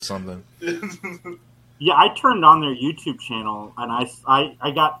something. Yeah, I turned on their YouTube channel and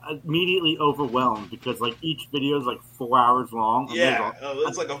I got immediately overwhelmed because like each video is like 4 hours long. And Yeah,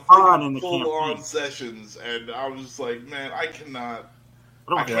 it's like a full-on sessions, and I was just like, man, I cannot.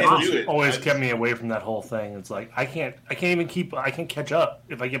 I can't do it. Always kept me away from that whole thing. It's like I can't catch up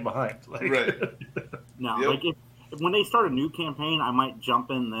if I get behind. Like, right. No, like when they start a new campaign, I might jump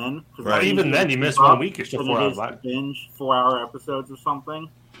in then. Right. Even then, you miss 1 week. It's still 4 hours. Binge 4-hour episodes or something.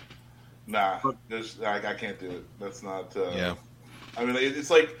 Nah, I can't do it. That's not. Yeah. I mean, it's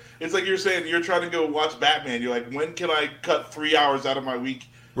like you're saying you're trying to go watch Batman. You're like, when can I cut 3 hours out of my week?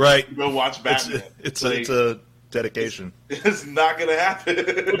 Right. To go watch Batman. It's a dedication. It's not going to happen.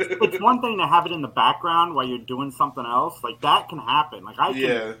 It's one thing to have it in the background while you're doing something else. Like, that can happen. Like, I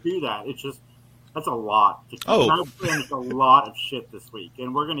can do that. It's just, that's a lot. I've finished a lot of shit this week.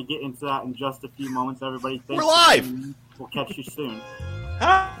 And we're going to get into that in just a few moments, everybody. We're live! We'll catch you soon.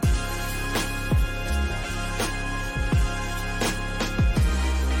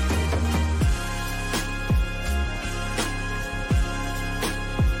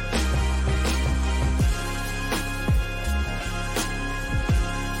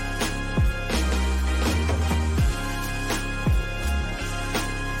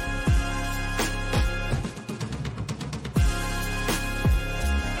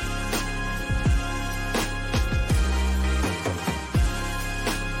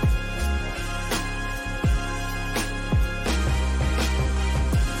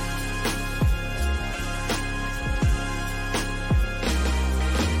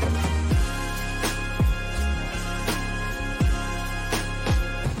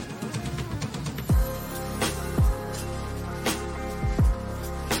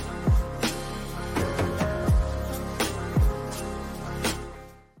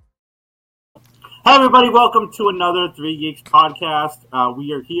 Hi, everybody. Welcome to another Three Geeks podcast.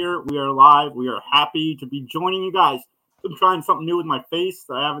 We are here. We are live. We are happy to be joining you guys. I'm trying something new with my face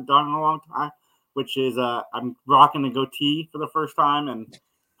that I haven't done in a long time, which is I'm rocking a goatee for the first time and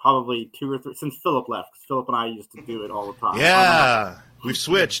probably 2 or 3 since Philip left. Philip and I used to do it all the time. Yeah, we've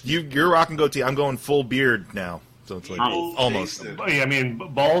switched. You're rocking goatee. I'm going full beard now. So it's like almost. Yeah, I mean,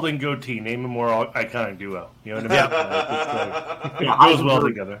 bald and goatee, name a more iconic duo. You know what I mean? Yeah, it goes well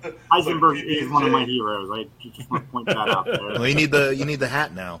together. Heisenberg is one of my heroes. I just want to point that out there. Well, you need the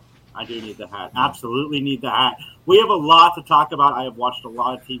hat now. I do need the hat. Absolutely need the hat. We have a lot to talk about. I have watched a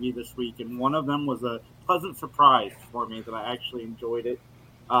lot of TV this week, and one of them was a pleasant surprise for me that I actually enjoyed it.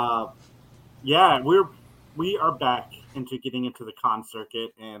 We are back into getting into the con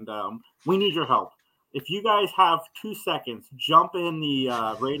circuit, and we need your help. If you guys have 2 seconds, jump in the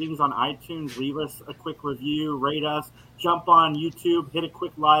ratings on iTunes, leave us a quick review, rate us, jump on YouTube, hit a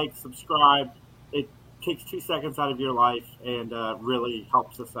quick like, subscribe. It takes 2 seconds out of your life and really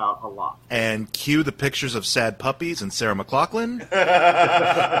helps us out a lot. And cue the pictures of sad puppies and Sarah McLachlan. In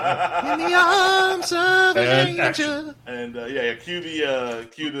the arms of an angel. And cue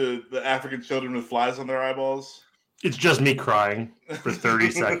the African children with flies on their eyeballs. It's just me crying for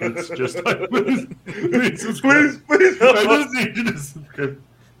 30 seconds. Just like, please. I just need you to subscribe.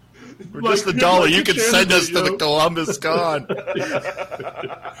 For just $1, you can send us to the Columbus Con. For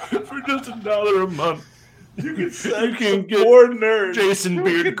just $1 a month, you can get more nerds. Jason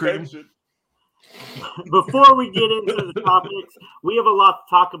Beard Cream. Before we get into the topics, we have a lot to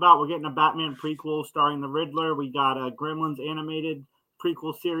talk about. We're getting a Batman prequel starring the Riddler. We got a Gremlins animated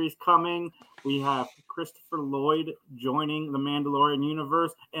prequel series coming. We have Christopher Lloyd joining the Mandalorian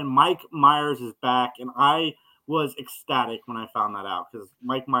universe, and Mike Myers is back. And I was ecstatic when I found that out because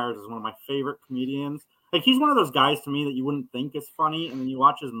Mike Myers is one of my favorite comedians. Like, he's one of those guys to me that you wouldn't think is funny, and then you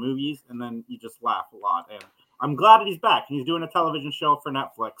watch his movies, and then you just laugh a lot. And I'm glad that he's back. He's doing a television show for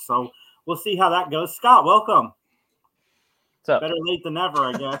Netflix, so we'll see how that goes. Scott, welcome. What's up? Better late than never,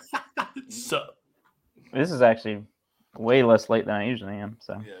 I guess. What's up? This is actually way less late than I usually am.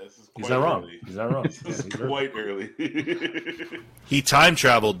 So yeah, this is He's not wrong. He's not wrong. This is quite early. He time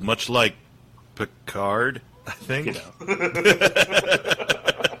traveled, much like Picard, I think.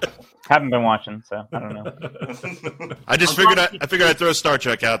 Haven't been watching, so I don't know. I figured I'd throw Star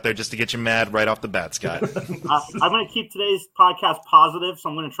Trek out there just to get you mad right off the bat, Scott. I'm going to keep today's podcast positive, so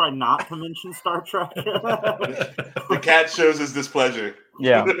I'm going to try not to mention Star Trek. The cat shows his displeasure.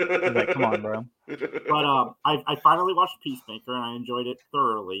 Yeah, he's like, come on, bro. But I finally watched Peacemaker, and I enjoyed it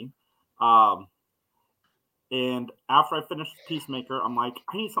thoroughly. And after I finished Peacemaker, I'm like,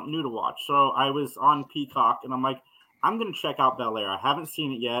 I need something new to watch. So I was on Peacock, and I'm like, I'm going to check out Bel-Air. I haven't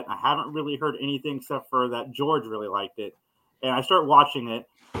seen it yet. I haven't really heard anything except for that George really liked it. And I start watching it,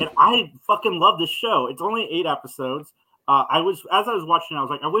 and I fucking love this show. It's only 8 episodes. I was watching, I was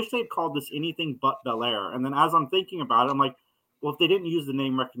like, I wish they'd called this anything but Bel-Air. And then as I'm thinking about it, I'm like, well, if they didn't use the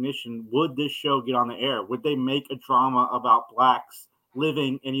name recognition, would this show get on the air? Would they make a drama about blacks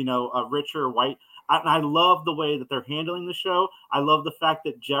living in, a richer white? And I love the way that they're handling the show. I love the fact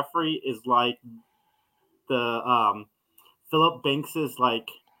that Jeffrey is like the Philip Banks's like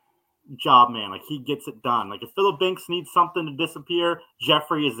job man. Like he gets it done. Like if Philip Banks needs something to disappear,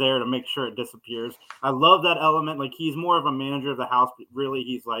 Jeffrey is there to make sure it disappears. I love that element. Like he's more of a manager of the house, but really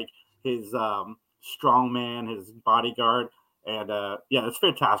he's like his strong man, his bodyguard. And it's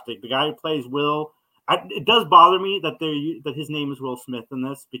fantastic. The guy who plays Will, it does bother me that his name is Will Smith in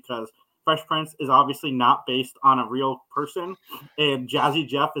this, because Fresh Prince is obviously not based on a real person, and Jazzy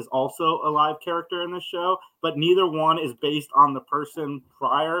Jeff is also a live character in this show, but neither one is based on the person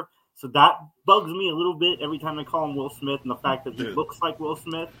prior. So that bugs me a little bit every time I call him Will Smith, and the fact that he looks like Will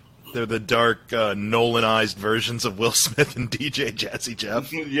Smith. They're the dark, Nolanized versions of Will Smith and DJ Jazzy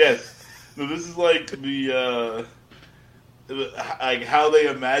Jeff. Yes. No, this is like the like how they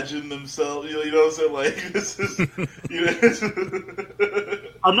imagine themselves. You know what I'm saying? Like this is.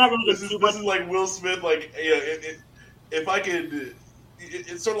 I'm not going to get too much. This is like Will Smith. Like if I could,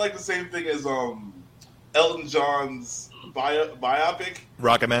 it's sort of like the same thing as Elton John's biopic,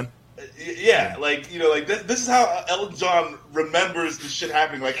 Rocket Man. Yeah, like this is how Elton John remembers the shit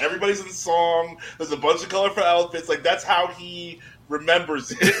happening. Like everybody's in the song. There's a bunch of colorful outfits. Like that's how he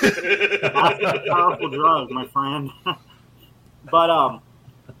remembers it. That's a powerful drug, my friend. But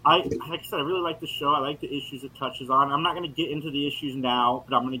like I said, I really like the show. I like the issues it touches on. I'm not going to get into the issues now,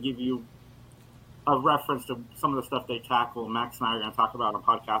 but I'm going to give you a reference to some of the stuff they tackle. Max and I are going to talk about on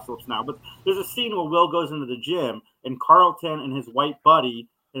Podcast Lips now. But there's a scene where Will goes into the gym, and Carlton and his white buddy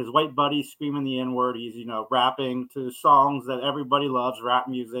screaming the N-word. He's, rapping to songs that everybody loves, rap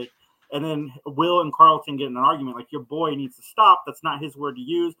music. And then Will and Carlton get in an argument, like, your boy needs to stop. That's not his word to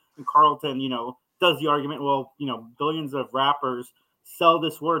use. And Carlton, does the argument, well, billions of rappers sell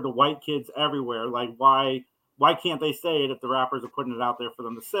this word to white kids everywhere. Like, why can't they say it if the rappers are putting it out there for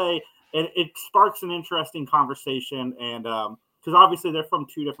them to say? And it sparks an interesting conversation. And because obviously they're from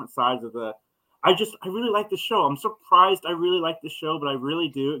two different sides of the. I really like the show. I'm surprised I really like the show, but I really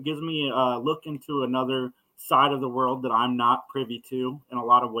do. It gives me a look into another side of the world that I'm not privy to in a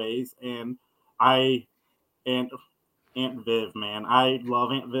lot of ways. And Aunt Viv, man. I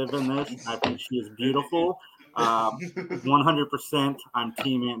love Aunt Viv in this. I think she is beautiful. 100%, I'm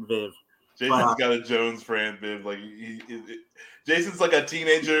Team Aunt Viv. Jason's got a Jones for Aunt Viv. Like Jason's like a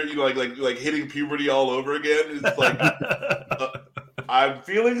teenager, like hitting puberty all over again. It's like I'm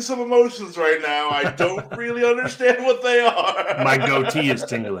feeling some emotions right now. I don't really understand what they are. My goatee is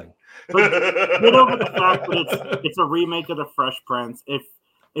tingling. But get over the fact that it's a remake of The Fresh Prince.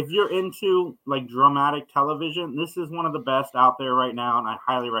 If you're into like dramatic television, this is one of the best out there right now, and I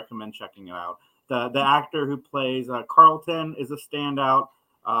highly recommend checking it out. The actor who plays Carlton is a standout,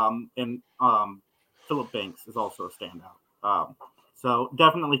 and Philip Banks is also a standout. So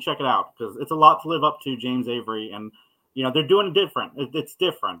definitely check it out, because it's a lot to live up to, James Avery, and they're doing it different. It's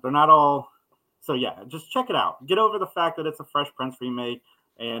different. They're not all. So yeah, just check it out. Get over the fact that it's a Fresh Prince remake,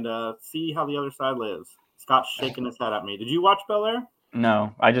 and see how the other side lives. Scott's shaking his head at me. Did you watch Bel-Air?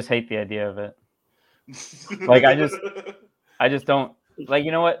 No, I just hate the idea of it. Like I just don't like.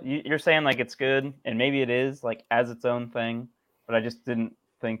 You know what? You're saying like it's good, and maybe it is like as its own thing, but I just didn't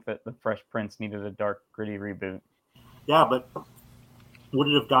think that the Fresh Prince needed a dark, gritty reboot. Yeah, but would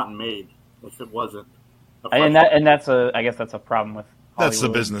it have gotten made if it wasn't? I guess that's a problem with Hollywood. That's the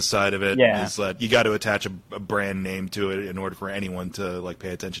business side of it. Yeah. Is that you got to attach a brand name to it in order for anyone to like pay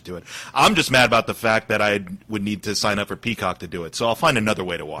attention to it. I'm just mad about the fact that I would need to sign up for Peacock to do it, so I'll find another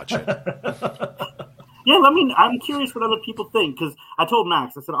way to watch it. Yeah, I'm curious what other people think, because I told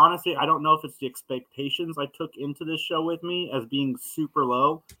Max, I said, honestly, I don't know if it's the expectations I took into this show with me as being super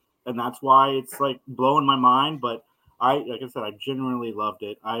low, and that's why it's like blowing my mind, but like I said, I genuinely loved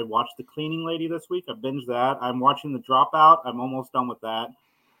it. I watched The Cleaning Lady this week. I binged that. I'm watching The Dropout. I'm almost done with that.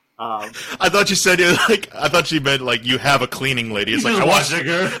 I thought you said I thought you meant like you have a cleaning lady. It's like I watched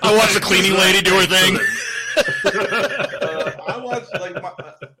the cleaning lady do her thing. I watch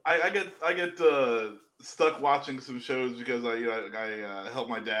I get stuck watching some shows because I help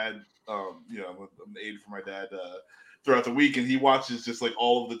my dad. I'm an aide for my dad throughout the week, and he watches just like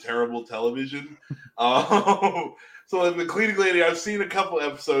all of the terrible television. So like The Cleaning Lady, I've seen a couple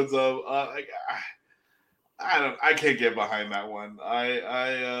episodes of. I can't get behind that one. I'm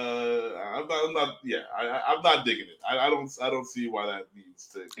not digging it. I don't see why that needs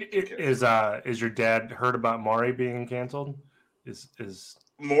to. Is your dad heard about Maury being canceled? is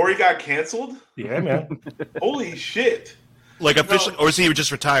Maury got canceled? yeah, man. Holy shit. Like officially, or is he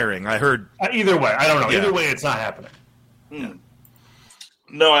just retiring? I heard. Either way, I don't know. Yeah. Either way, it's not happening.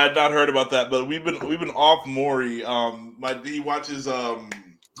 No, I had not heard about that, but we've been off Maury. He watches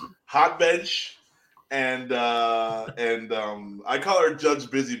Hot Bench and I call her Judge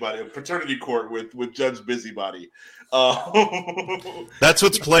Busybody, Fraternity Court with Judge Busybody. That's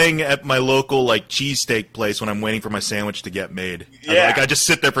what's playing at my local like cheesesteak place when I'm waiting for my sandwich to get made. Yeah. Like I just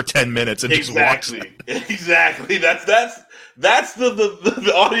sit there for 10 minutes and just watch. Exactly. That's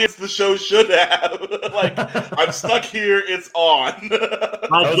the audience the show should have. Like, I'm stuck here. It's on. That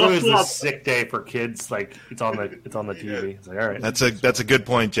was always a sick day for kids. Like it's on the TV. It's like, all right. That's a good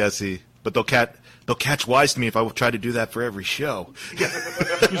point, Jesse. But they'll catch wise to me if I try to do that for every show. You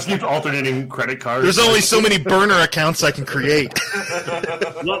just keep alternating credit cards. There's only so many burner accounts I can create.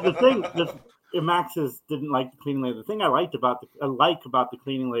 Yeah, the thing Max's didn't like the cleaning lady. The thing I like about the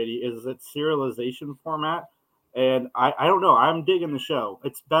cleaning lady is its serialization format, and I don't know. I'm digging the show.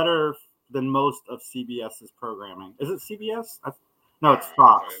 It's better than most of CBS's programming. Is it CBS? No, it's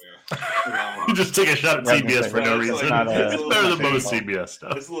Fox. You just take a shot at CBS for no reason. It's better than most much. CBS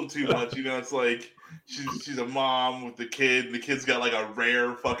stuff. It's a little too much, It's like she's a mom with the kid. The kid's got like a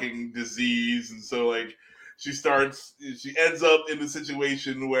rare fucking disease, and so like she ends up in the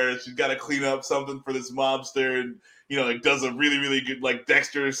situation where she's got to clean up something for this mobster, and like does a really really good like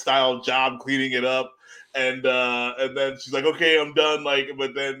Dexter style job cleaning it up. And then she's like, okay, I'm done. Like,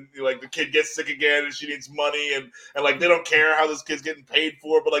 but then like the kid gets sick again, and she needs money, and like they don't care how this kid's getting paid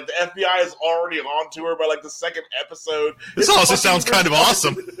for. But like the FBI is already on to her by like the second episode. This also sounds kind of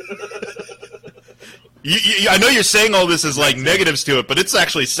awesome. I know you're saying all this as like negatives to it, but it's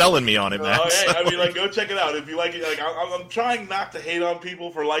actually selling me on it, man. Hey, I mean, like, go check it out if you like it. Like, I'm trying not to hate on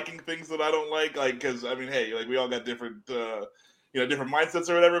people for liking things that I don't like, because I mean, hey, like we all got different, different mindsets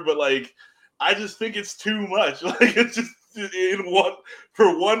or whatever. But like, I just think it's too much. Like, it's just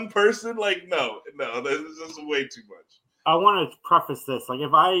for one person. Like, no, that's just way too much. I want to preface this. Like,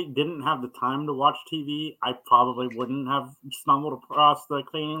 if I didn't have the time to watch TV, I probably wouldn't have stumbled across the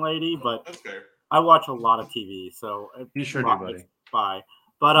cleaning lady. But That's fair. I watch a lot of TV, so You sure do, buddy. Bye.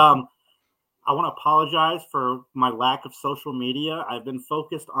 But I want to apologize for my lack of social media. I've been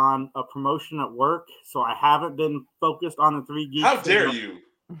focused on a promotion at work, so I haven't been focused on the 3 Geeks. How dare you?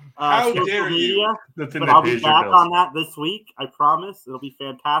 How dare you? But I'll be back on that this week. I promise. It'll be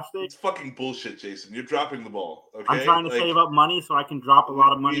fantastic. It's fucking bullshit, Jason. You're dropping the ball. Okay? I'm trying to save up money so I can drop a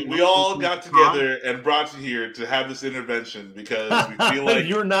lot of money. We all got together and brought you here to have this intervention because we feel like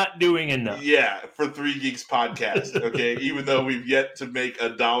you're not doing enough. Yeah, for 3 Geeks podcast. Okay, even though we've yet to make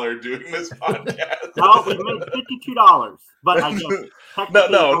 $1 doing this podcast. Well, we made $52, but I guess.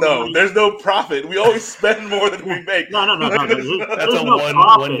 No. There's no profit. We always spend more than we make. No. That's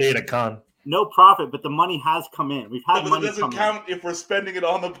a one day to con. No profit, but the money has come in. We've had money. It doesn't count if we're spending it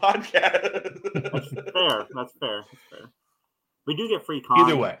on the podcast. That's fair. We do get free content.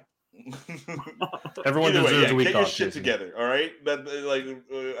 Either way, everyone deserves a week off. Get your shit together, all right?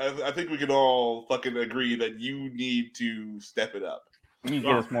 I think we can all fucking agree that you need to step it up. You need to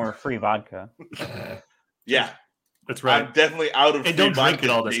get us more free vodka. Yeah. That's right. I'm definitely out of free don't drink vodka,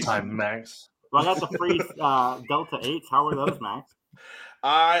 it all this Jason. time, Max. Well, I got the free Delta 8s. How are those, Max?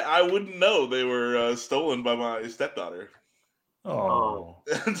 I wouldn't know. They were stolen by my stepdaughter. Oh.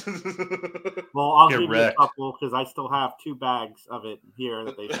 Well, I'll Get give wrecked. you a couple because I still have 2 bags of it here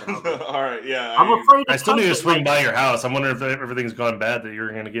that they found. All right, yeah. I'm afraid I still need to touch it, swing like, by your house. I'm wondering if everything's gone bad that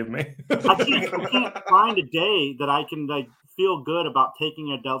you're going to give me. I can't find a day that I can feel good about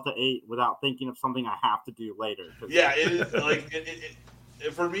taking a Delta 8 without thinking of something I have to do later. Yeah, it is like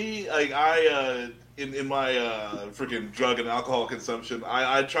for me, like I in my freaking drug and alcohol consumption,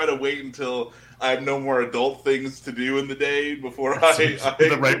 I try to wait until I have no more adult things to do in the day before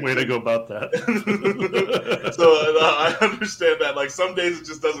the right way to go about that. So I understand that. Like some days it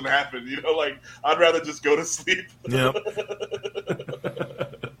just doesn't happen. Like I'd rather just go to sleep. Yep.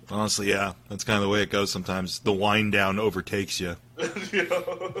 Honestly, yeah, that's kind of the way it goes sometimes. The wind down overtakes you.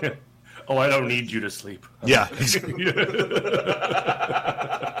 Oh, I don't need you to sleep. Yeah.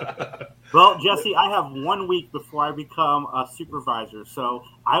 Well, Jesse, I have 1 week before I become a supervisor, so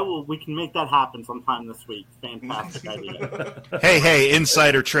we can make that happen sometime this week. Fantastic idea. Hey,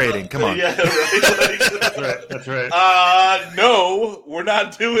 insider trading. Come on. Yeah, right. That's right. No, we're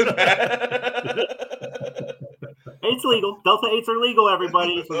not doing that. It's legal. Delta 8s are legal,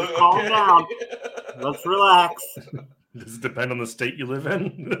 everybody. So just calm down. Let's relax. Does it depend on the state you live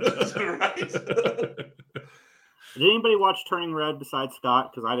in? Right. Did anybody watch Turning Red besides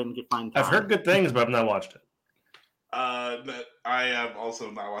Scott? Because I didn't find time. I've heard good things, but I've not watched it. I have also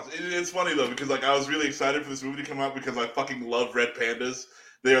not watched. It's funny though because like I was really excited for this movie to come out because I fucking love red pandas.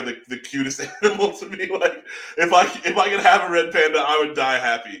 They are the cutest animal to me. Like if I could have a red panda, I would die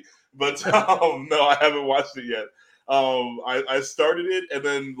happy. But no, I haven't watched it yet. I started it and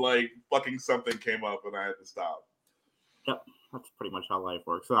then like fucking something came up and I had to stop. Yep, that's pretty much how life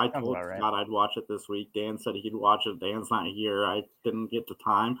works. So I told Scott I'd watch it this week. Dan said he'd watch it. Dan's not here. I didn't get the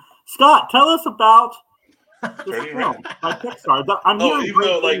time. Scott, tell us about this film by Pixar. I'm hearing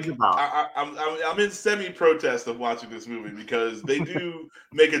great things about. I'm in semi-protest of watching this movie because they do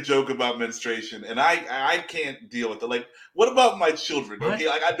make a joke about menstruation, and I can't deal with it. Like, what about my children? Okay,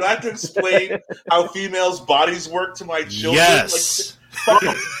 like do I have to explain how females' bodies work to my children? Yes.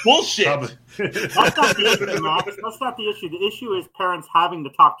 Like, bullshit. That's not the issue, Max. That's not the issue. The issue is parents having to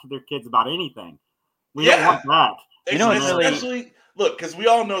talk to their kids about anything. We don't want that. You know, especially look, because we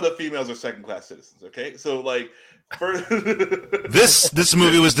all know that females are second-class citizens. Okay, so like, for this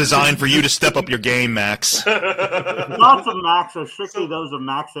movie was designed for you to step up your game, Max. Lots of Max are strictly those of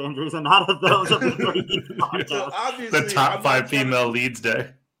Max Andrews, and not of those of the 3D podcast. So obviously, The top 5 female leads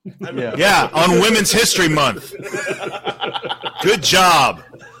day. I mean, Yeah, on Women's History Month. Good job.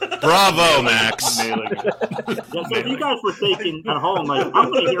 Bravo, Max. Yeah, so if you guys were thinking at home, like,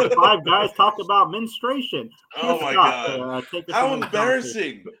 I'm going to hear 5 guys talk about menstruation. Oh my God! How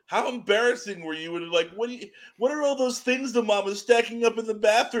embarrassing! How embarrassing were you? And like, what are all those things the mom is stacking up in the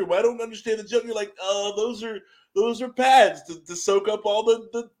bathroom? I don't understand the joke. You're like, oh, those are pads to soak up all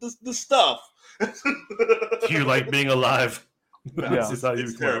the stuff. Do you like being alive?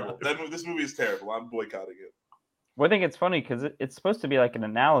 It's terrible. This movie is terrible. I'm boycotting it. Well, I think it's funny because it's supposed to be like an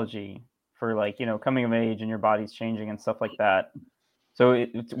analogy for like, you know, coming of age and your body's changing and stuff like that. So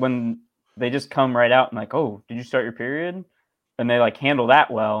it's when they just come right out and like, oh, did you start your period? And they like handle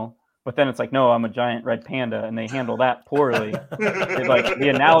that well. But then it's like, no, I'm a giant red panda, and they handle that poorly. It's like the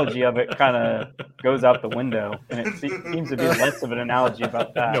analogy of it kind of goes out the window, and it seems to be less of an analogy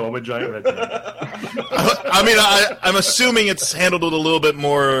about that. No, I'm a giant red panda. I mean, I'm assuming it's handled with a little bit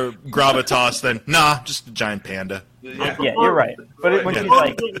more gravitas than, just a giant panda. Yeah, you're right. But when she's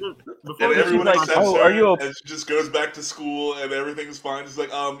like, and everyone like, accepts oh, her, are you okay? and she just goes back to school, and everything's fine. It's like,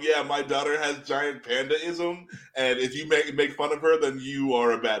 yeah, my daughter has giant pandaism, and if you make fun of her, then you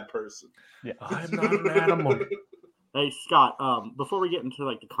are a bad person. Yeah, I'm not an animal. Hey, Scott, before we get into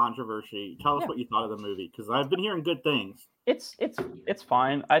like the controversy, tell us what you thought of the movie, because I've been hearing good things. It's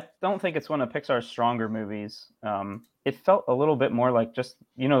fine. I don't think it's one of Pixar's stronger movies. It felt a little bit more like just,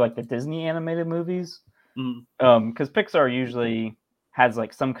 you know, like the Disney animated movies. Because Pixar usually has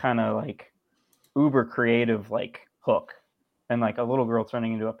like some kind of like uber creative like hook, and like a little girl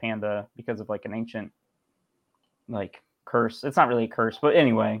turning into a panda because of like an ancient like curse. It's not really a curse, but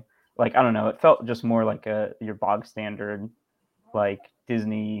anyway, like I don't know, it felt just more like your bog standard like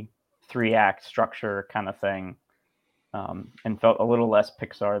Disney 3-act structure kind of thing, and felt a little less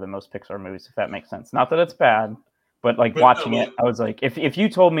Pixar than most Pixar movies, if that makes sense. Not that it's bad, but like watching it, I was like, if you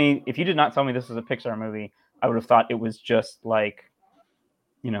did not tell me this was a Pixar movie, I would have thought it was just like,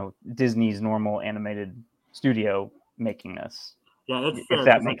 you know, Disney's normal animated studio making this. Yeah, that's fair. If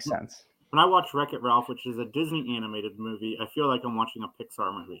that makes sense. When I watch Wreck-It Ralph, which is a Disney animated movie, I feel like I'm watching a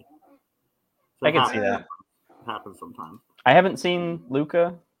Pixar movie. So I can see that. It happens sometimes. I haven't seen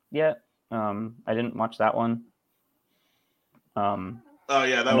Luca yet. I didn't watch that one. Oh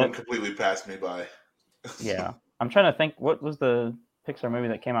yeah, that one completely passed me by. Yeah. I'm trying to think, what was the Pixar movie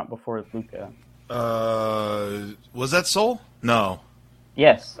that came out before Luca? Was that Soul? No.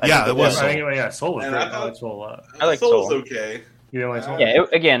 Yes. Yeah, it was. Soul was And great. I I like Soul a lot. I like Soul's Soul. okay. You didn't like Soul?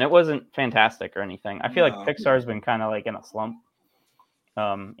 Yeah, it wasn't fantastic or anything. I feel like No. Pixar's been kind of like in a slump.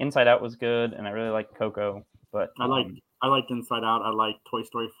 Inside Out was good, and I really liked Coco. But I liked Inside Out. I liked Toy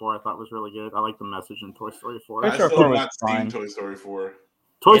Story 4. I thought was really good. I liked the message in Toy Story 4. Toy I Story still 4 have was not seen fine. Toy Story 4.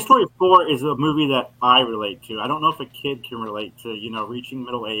 Toy Story 4 is a movie that I relate to. I don't know if a kid can relate to, you know, reaching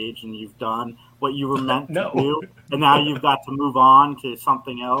middle age and you've done what you were meant to do, and now you've got to move on to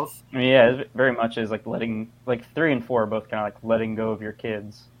something else. I mean, yeah, it very much is like letting, like 3 and 4 are both kind of like letting go of your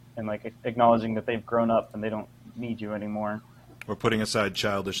kids and like acknowledging that they've grown up and they don't need you anymore. Or putting aside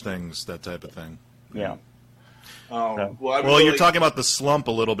childish things, that type of thing. Yeah. Well, You're talking about the slump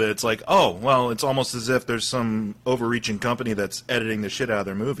a little bit. It's like, oh, well, it's almost as if there's some overreaching company that's editing the shit out of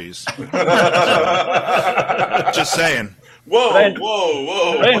their movies. Just saying. Whoa! I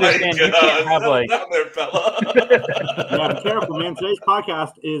understand you can't have like. Down there, fella. Yeah, be careful, man. Today's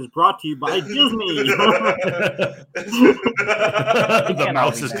podcast is brought to you by Disney. The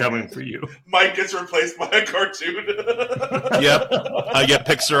mouse is coming for you. Mike gets replaced by a cartoon. Yep. I get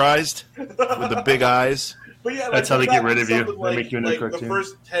Pixarized with the big eyes. But yeah, That's how they get rid of you. something They make you into a like the cartoon.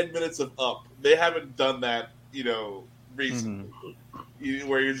 first 10 minutes of Up. They haven't done that, recently.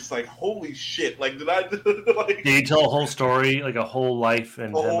 Where you're just like, holy shit! Like, did I like? Yeah, you tell a whole story, like a whole life,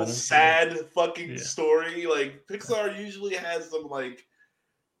 and a whole sad fucking Yeah. story. Like Pixar usually has some like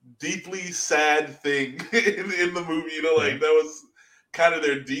deeply sad thing in the movie. Like that was kind of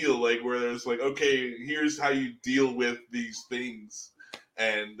their deal. Like where there's like, okay, here's how you deal with these things,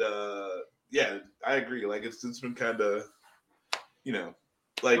 and yeah, I agree. Like it's been kind of,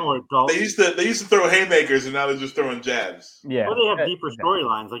 like they used to throw haymakers, and now they're just throwing jabs. Yeah. Well, they have deeper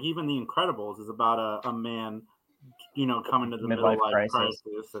storylines. Like even The Incredibles is about a man, coming to the Midlife midlife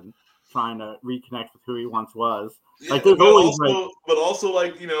crisis. and trying to reconnect with who he once was. Yeah, Like there's always but also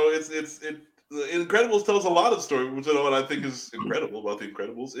like The Incredibles tells a lot of story, which what I think is incredible about The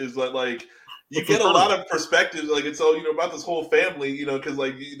Incredibles is that like you get a lot of perspectives. Like it's all about this whole family, because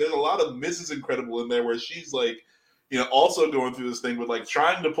like there's a lot of Mrs. Incredible in there where she's like, also going through this thing with like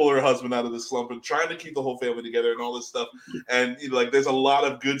trying to pull her husband out of the slump and trying to keep the whole family together and all this stuff. And like there's a lot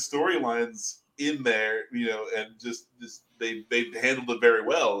of good storylines in there, and just they handled it very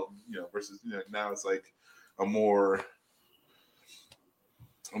well, versus now it's like a more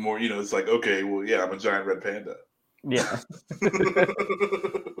it's like, okay, well, yeah, I'm a giant red panda. Yeah.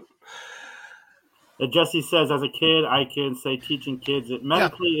 Jesse says, as a kid, I can say teaching kids that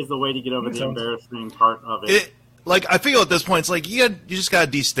medically is the way to get over the embarrassing part of it. Like I feel at this point, it's like you just gotta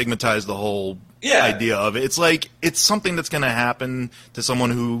destigmatize the whole idea of it. It's like it's something that's going to happen to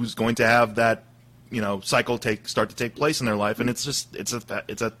someone who's going to have that cycle start to take place in their life, and it's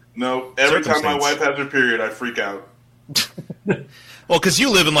a no. Every time my wife has her period, I freak out. Well, because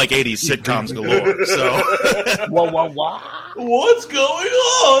you live in like 80s sitcoms galore, so Whoa. What's going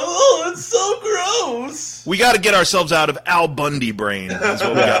on? Oh, it's so gross. We got to get ourselves out of Al Bundy brain. Is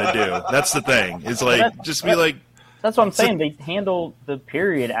what we got to do. That's the thing. It's like just be like. That's what I'm saying. They handle the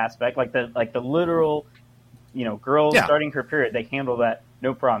period aspect, like the literal, girl starting her period. They handle that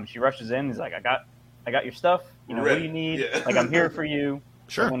no problem. She rushes in. He's like, I got your stuff. What do you need? Yeah. Like I'm here for you.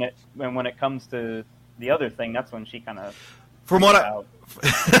 Sure. When it comes to the other thing, that's when she kind of. From what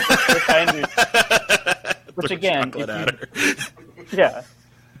which again,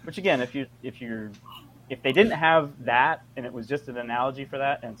 if they didn't have that and it was just an analogy for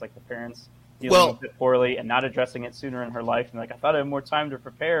that, and it's like the parents dealing with it poorly and not addressing it sooner in her life, and like I thought I had more time to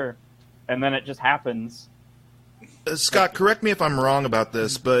prepare, and then it just happens. Scott, correct me if I'm wrong about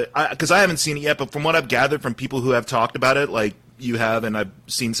this, but because I haven't seen it yet, but from what I've gathered from people who have talked about it, like you have, and I've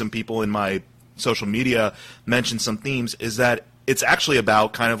seen some people in my social media mention some themes, is that it's actually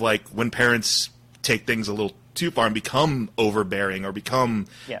about kind of like when parents take things a little too far and become overbearing or become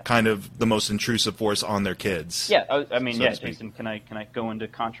kind of the most intrusive force on their kids. Yeah, I mean, Jason, can I go into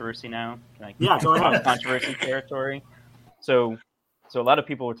controversy now? Go ahead. Controversy territory. So a lot of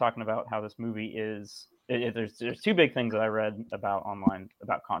people were talking about how this movie is. There's two big things that I read about online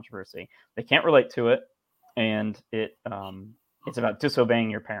about controversy. They can't relate to it, and it's about disobeying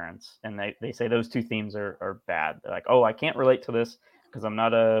your parents. And they say those two themes are bad. They're like, oh, I can't relate to this because I'm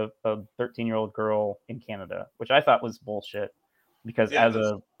not a 13-year-old girl in Canada, which I thought was bullshit. Because as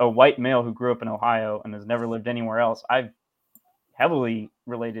a white male who grew up in Ohio and has never lived anywhere else, I've heavily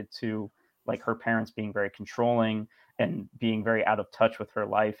related to like her parents being very controlling and being very out of touch with her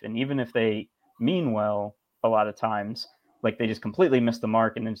life. And even if they mean well, a lot of times, like they just completely miss the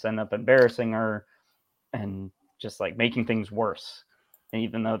mark and then just end up embarrassing her and just like making things worse. And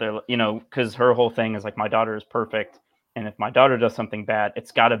even though they're, because her whole thing is like, my daughter is perfect. And if my daughter does something bad,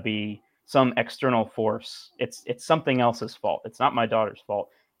 it's got to be some external force. It's something else's fault. It's not my daughter's fault.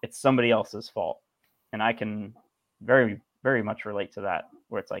 It's somebody else's fault. And I can very, very much relate to that,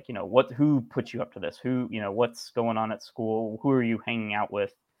 where it's like, who put you up to this? Who, what's going on at school? Who are you hanging out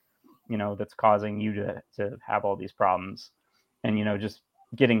with, that's causing you to have all these problems? And, just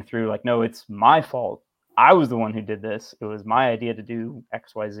getting through like, no, it's my fault. I was the one who did this. It was my idea to do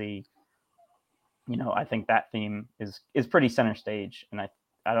X, Y, Z. I think that theme is pretty center stage. And I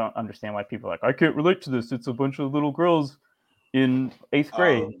don't understand why people are like, I can't relate to this. It's a bunch of little girls in 8th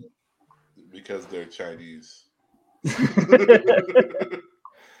grade. Because they're Chinese.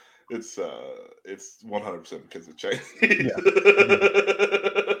 It's 100% because of Chinese.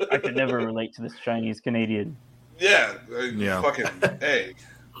 I could never relate to this Chinese Canadian. Yeah. Fucking hey.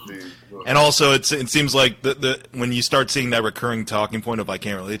 Dude. And also, it seems like the when you start seeing that recurring talking point of I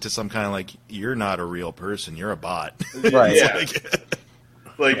can't relate to some kind of like, you're not a real person, you're a bot. Right. Yeah.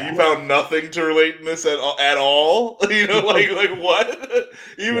 You found nothing to relate in this at all. Like what?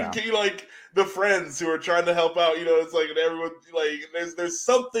 Even the friends who are trying to help out. It's like, and everyone, like, there's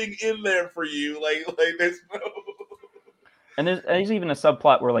something in there for you. Like there's no. And there's even a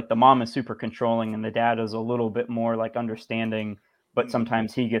subplot where like the mom is super controlling and the dad is a little bit more like understanding, but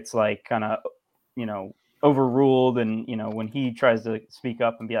sometimes he gets like kind of, overruled. And, when he tries to speak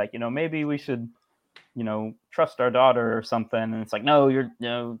up and be like, maybe we should, trust our daughter or something. And it's like, no,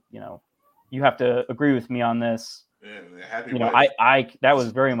 you have to agree with me on this. Yeah, happy that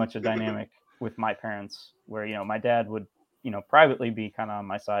was very much a dynamic with my parents where, my dad would, privately be kind of on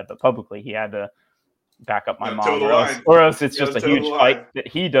my side, but publicly he had to back up my mom, or else it's just a huge fight that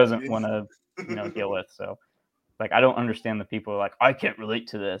he doesn't want to, deal with. So, like, I don't understand the people who are like, I can't relate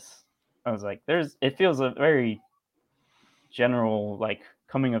to this. I was like, it feels a very general, like,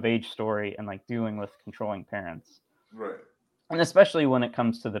 coming of age story and like dealing with controlling parents. Right. And especially when it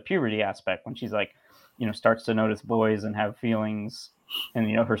comes to the puberty aspect, when she's like, starts to notice boys and have feelings and,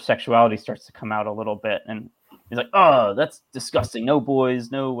 her sexuality starts to come out a little bit. And he's like, oh, that's disgusting. No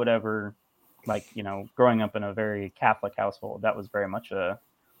boys, no whatever. Like, growing up in a very Catholic household, that was very much a,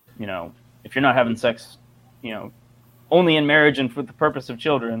 if you're not having sex, only in marriage and for the purpose of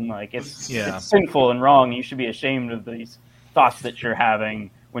children, like it's sinful and wrong. You should be ashamed of these thoughts that you're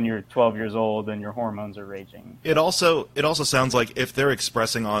having when you're 12 years old and your hormones are raging. It also sounds like if they're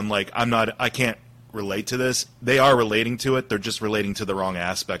expressing on like, I can't relate to this, they are relating to it. They're just relating to the wrong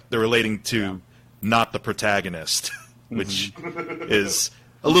aspect. They're relating to not the protagonist, which is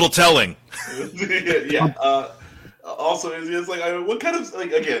a little telling. Also, it's like, what kind of,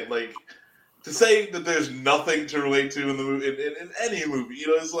 like, again, like, to say that there's nothing to relate to in the movie, in any movie,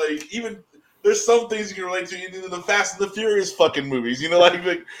 it's like, even there's some things you can relate to in the Fast and the Furious fucking movies,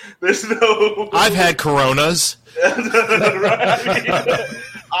 like there's no. I've had Coronas. I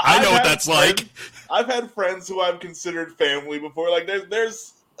know what that's like. I've had friends who I've considered family before. Like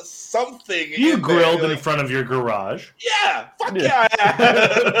there's something you grilled in front of your garage. Yeah, fuck yeah.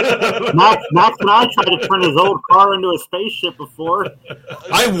 Max and I tried to turn his old car into a spaceship before.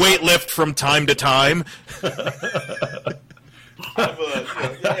 I weightlift from time to time. Anyway,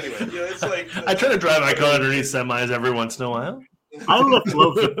 it's like I try to drive my car underneath semis every once in a while. I lift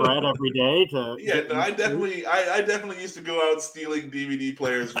loaves of bread every day I definitely used to go out stealing DVD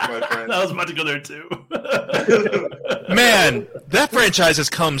players from my friends. I was about to go there too. Man, that franchise has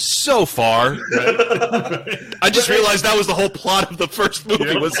come so far. I just realized that was the whole plot of the first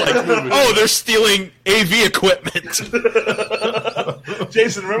movie. Was like, oh, they're stealing AV equipment.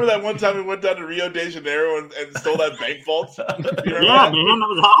 Jason, remember that one time we went down to Rio de Janeiro and stole that bank vault? Yeah, man, that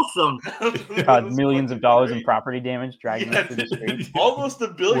was awesome. God, millions of dollars in property damage dragging us through the streets. Almost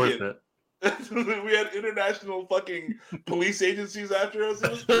 $1 billion. Worth it. We had international fucking police agencies after us.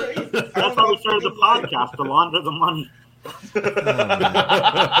 It was great. That's how we started the podcast, to launder the money.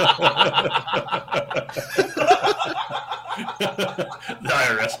 The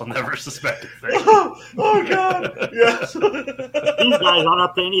IRS will never suspect a thing. Oh God! Yes. These guys aren't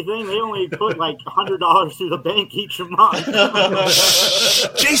up to anything. They only put like $100 through the bank each month.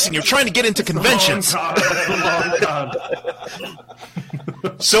 Jason, you're trying to get into conventions. Long time.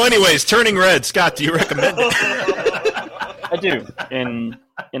 So, anyways, Turning Red. Scott, do you recommend it? I do, and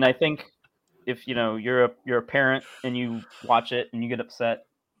I think if you're a parent and you watch it and you get upset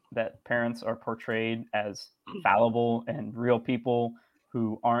that parents are portrayed as fallible and real people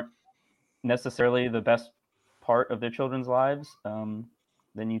who aren't necessarily the best part of their children's lives,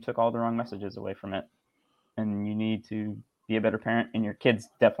 then you took all the wrong messages away from it, and you need to be a better parent. And your kids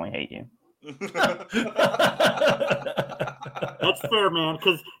definitely hate you. That's fair, man.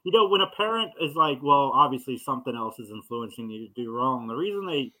 Because when a parent is like, well, obviously something else is influencing you to do wrong. The reason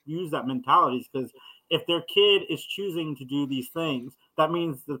they use that mentality is because if their kid is choosing to do these things, that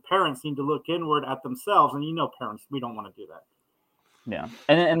means the parents need to look inward at themselves. And parents, we don't want to do that. Yeah,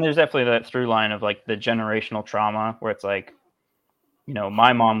 and there's definitely that through line of like the generational trauma where it's like,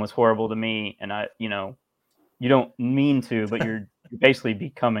 my mom was horrible to me, and you don't mean to, but you're basically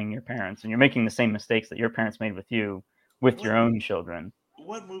becoming your parents, and you're making the same mistakes that your parents made with you with your own children.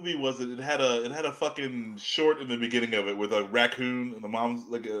 What movie was it? It had a fucking short in the beginning of it with a raccoon, and the mom's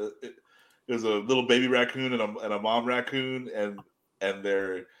like there's a little baby raccoon and a mom raccoon, and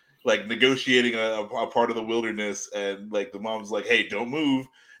they're like negotiating a part of the wilderness, and like the mom's like, hey, don't move,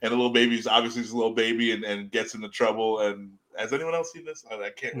 and the little baby's obviously just a little baby and gets into trouble. And has anyone else seen this?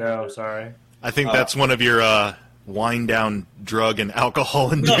 I can't remember. No, sorry. I think that's one of your wind down drug and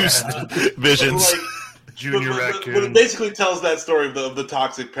alcohol induced visions. Like, Junior raccoon. But it basically tells that story of the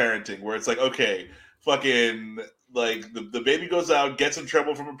toxic parenting, where it's like, okay, fucking, like the baby goes out, gets in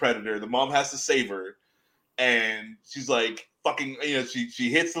trouble from a predator, the mom has to save her, and she's like, fucking, she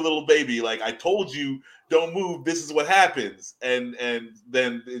hits the little baby. Like, I told you, don't move. This is what happens. And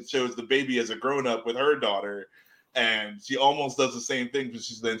then it shows the baby as a grown up with her daughter. And she almost does the same thing, but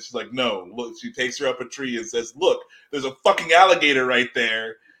she's like, no, look, she takes her up a tree and says, look, there's a fucking alligator right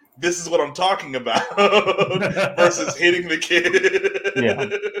there. This is what I'm talking about. Versus hitting the kid. Yeah.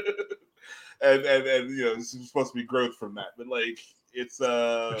 and this is supposed to be growth from that. But like, it's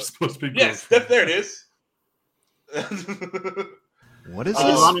supposed to be yes, growth. there it is. What is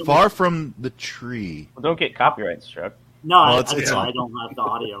this? Far from the tree. Well, don't get copyright struck. No, Well, I it's on. don't have the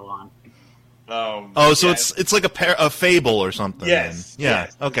audio on. So it's like a fable or something. Yes. Then. Yeah.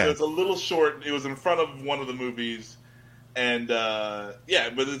 Yes. Okay. It's a little short. It was in front of one of the movies, and but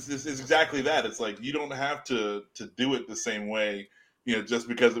it's exactly that. It's like you don't have to do it the same way, just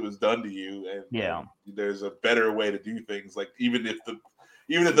because it was done to you. And there's a better way to do things. Like even if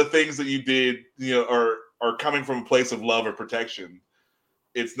the things that you did, are coming from a place of love or protection,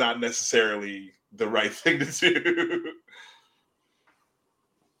 it's not necessarily the right thing to do.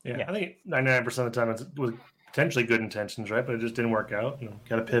 Yeah, I think 99% of the time it was potentially good intentions, right? But it just didn't work out.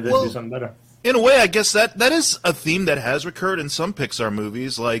 Got to pivot and do something better. In a way, I guess that is a theme that has recurred in some Pixar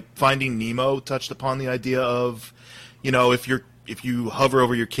movies, like Finding Nemo touched upon the idea of, if you hover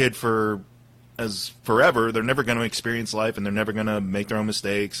over your kid for as forever, they're never going to experience life and they're never going to make their own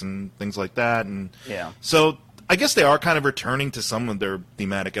mistakes and things like that. And so I guess they are kind of returning to some of their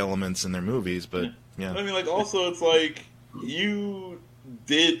thematic elements in their movies, but yeah. I mean, like, also it's like you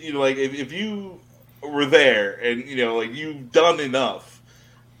did, like, if you were there and, like, you've done enough,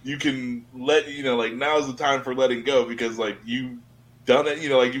 you can let, like, now's the time for letting go because, like, you've done it,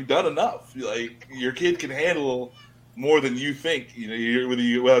 like, you've done enough. Like, your kid can handle more than you think,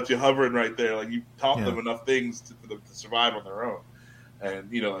 without you hovering right there. Like, you taught them enough things for them to survive on their own.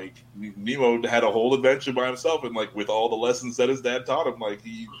 And, like, Nemo had a whole adventure by himself, and, like, with all the lessons that his dad taught him, like,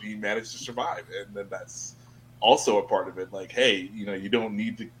 he managed to survive. And then that's also a part of it. Like, hey, you don't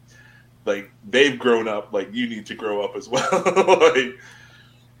need to, like, they've grown up, like, you need to grow up as well. Like,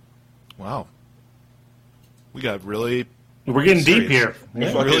 wow. We got really... We're getting deep here.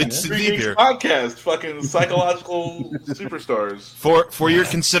 Really deep here. Podcast, fucking psychological superstars. For your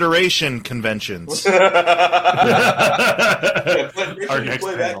consideration conventions. Play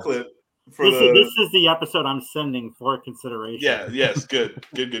that clip. This is the episode I'm sending for consideration. Yeah, yes, good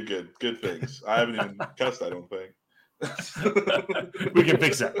things. I haven't even cussed, I don't think. We can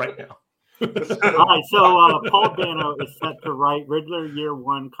fix that right now. All right, so Paul Dano is set to write Riddler Year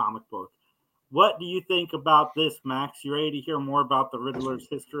One comic book. What do you think about this, Max? You ready to hear more about the Riddler's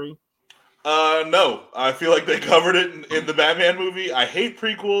history? No. I feel like they covered it in the Batman movie. I hate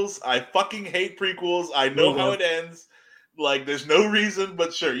prequels. I fucking hate prequels. I know how it ends. Like, there's no reason,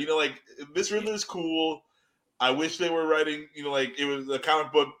 but sure. Like, this Riddler's cool. I wish they were writing, like, it was a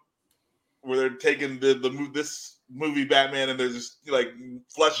comic book where they're taking this movie Batman and they're just, like,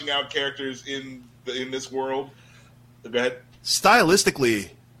 fleshing out characters in this world. Go ahead.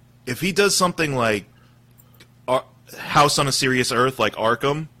 Stylistically, if he does something like House on a Serious Earth, like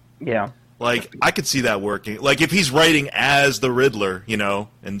Arkham, like, I could see that working. Like, if he's writing as the Riddler,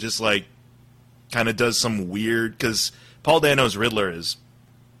 and just, like, kind of does some weird... Because Paul Dano's Riddler is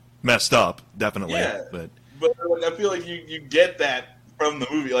messed up, definitely. Yeah, but like, I feel like you get that from the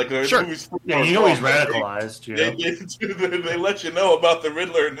movie. Like, the movie's he's radicalized. They let you know about the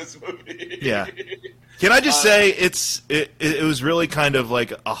Riddler in this movie. Yeah. Can I just say it was really kind of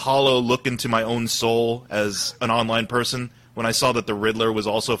like a hollow look into my own soul as an online person when I saw that the Riddler was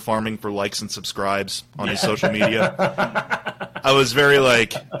also farming for likes and subscribes on his social media. I was very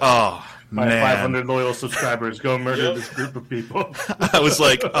like, oh, my man. 500 loyal subscribers go murder this group of people. I was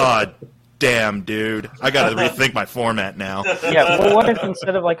like, oh, damn, dude. I got to rethink my format now. Yeah, well, what if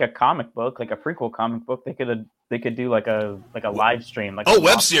instead of like a comic book, like a prequel comic book, they could do like a live stream, like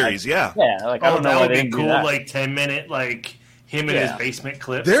web series, yeah. Yeah, like I don't know that why would they be didn't cool. do that. Like 10-minute, like him in his basement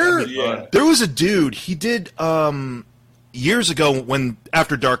clips. There was a dude. He did years ago when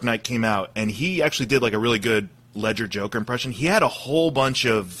after Dark Knight came out, and he actually did like a really good Ledger Joker impression. He had a whole bunch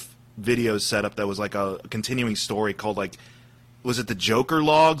of videos set up that was like a continuing story called like, was it the Joker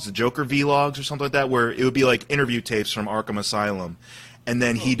logs, the Joker vlogs or something like that, where it would be like interview tapes from Arkham Asylum, and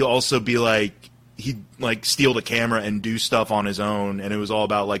then he'd also be like, he'd like steal the camera and do stuff on his own, and it was all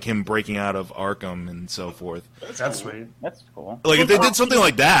about like him breaking out of Arkham and so forth. That's sweet. That's cool. Like if they did something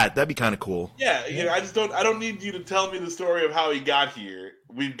like that, that'd be kind of cool. Yeah, I don't need you to tell me the story of how he got here.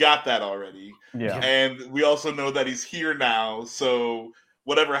 We've got that already. Yeah. And we also know that he's here now, so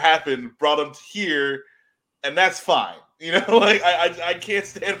whatever happened brought him here, and that's fine. Like I can't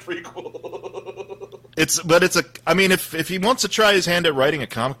stand prequel. I mean, if he wants to try his hand at writing a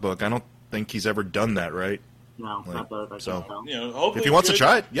comic book, I don't think he's ever done that, right? No, Like, not that I so- can tell. You know, hopefully If he wants to it's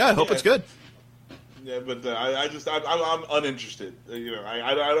try it, yeah, I hope Yeah. it's good. Yeah, but I'm uninterested. You know,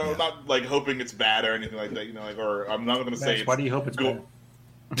 I'm not like hoping it's bad or anything like that. You know, like, or I'm not going to say Max, it's. why do you hope it's go- bad?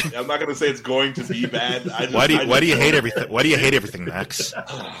 I'm not going to say it's going to be bad. Why do you hate everything? Why do you hate everything, Max?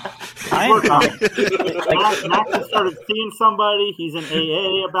 Tie-in comics. Max has started seeing somebody. He's in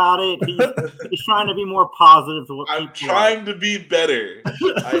AA about it. He's trying to be more positive to what I'm people trying to be better.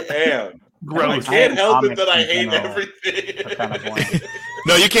 I am. Gross. I can't help it Comics that I in hate general everything. are kind of boring.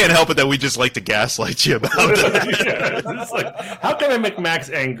 No, you can't help it that we just like to gaslight you about it. Yeah, it's like, how can I make Max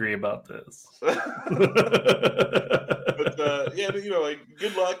angry about this? But yeah, you know, like,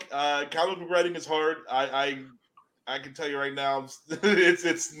 good luck. Comic book writing is hard. I can tell you right now,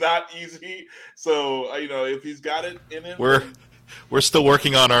 it's not easy. So you know, if he's got it in him, We're still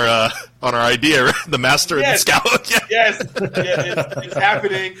working on our idea, the Master and the Yes. Scout. Yeah. yes, it's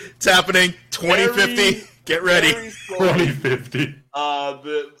happening. It's happening. 2050. Very- Get ready. Very slowly. 2050.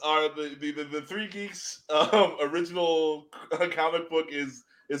 The Three Geeks original comic book is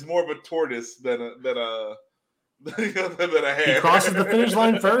more of a tortoise than a hare. He crosses the finish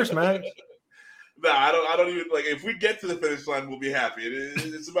line first, Max. No, I don't even like. If we get to the finish line, we'll be happy.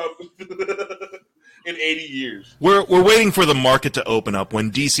 It's about in 80 years. We're waiting for the market to open up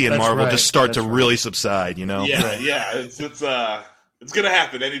when DC and That's Marvel right. just start That's to right. really subside. You know. Yeah, yeah. It's gonna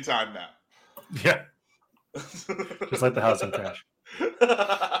happen anytime now. Yeah, just like the house in crash. But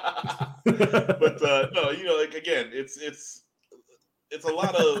no, you know, like, again, it's a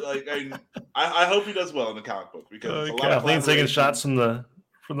lot of like. I hope he does well in the comic book because it's a lot of Kathleen's taking collaboration. shots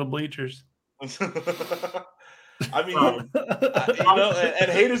from the bleachers. I mean, you know,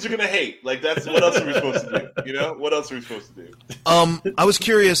 and haters are gonna hate. Like, that's what else are we supposed to do? You know, what else are we supposed to do? I was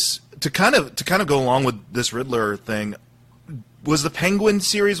curious to kind of go along with this Riddler thing. Was the Penguin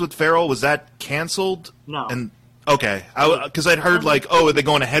series with Farrell, was that canceled? No. And okay, because I'd heard like, oh, are they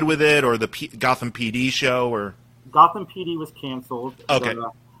going ahead with it, or the Gotham PD show, or Gotham PD was canceled. Okay. The,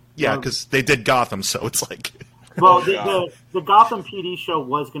 yeah, because they did Gotham, so it's like, well, God. the Gotham PD show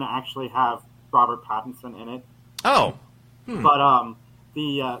was going to actually have Robert Pattinson in it, oh, but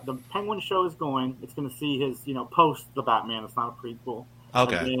the Penguin show is going. It's going to see his post the Batman. It's not a prequel.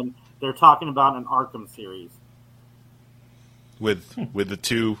 okay, And then they're talking about an Arkham series. with the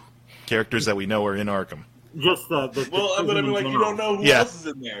two characters that we know are in Arkham. Just the Well, but I mean, like, you don't know who Yeah. else is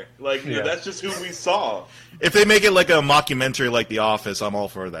in there. Like, Yeah. that's just who we saw. If they make it like a mockumentary like The Office, I'm all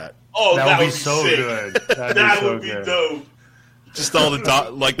for that. Oh, That would be so sick. good. That'd That be so would be good. dope. Just all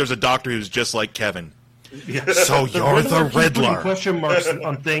the like, there's a doctor who's just like Kevin. Yeah. So you're the keeps putting Riddler. question marks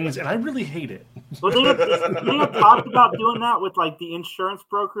on things, and I really hate it. But they have talked about doing that with like the insurance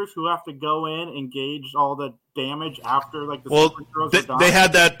brokers who have to go in and gauge all the damage after like the Well, superheroes are done. they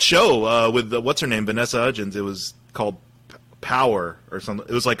had that show with what's her name, Vanessa Hudgens. It was called Power or something.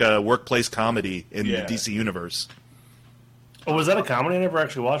 It was like a workplace comedy in Yeah. the DC universe. Oh, was that a comedy? I never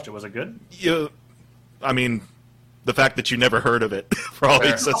actually watched it. Was it good? I mean, the fact that you never heard of it probably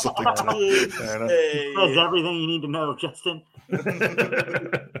Fair. says something. To me. Fair enough. Says Hey. everything you need to know, Justin.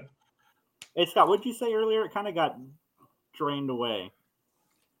 Hey Scott, what did you say earlier? It kind of got drained away.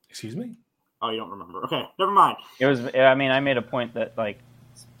 Excuse me? Oh, you don't remember? Okay, never mind. It was. I mean, I made a point that like,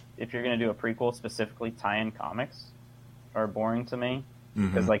 if you're gonna do a prequel, specifically tie-in comics, are boring to me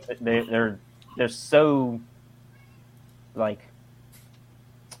because Mhm. like they're so like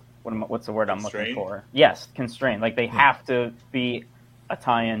what's the word I'm looking Constrained? for? Yes, constrained. Like they have to be a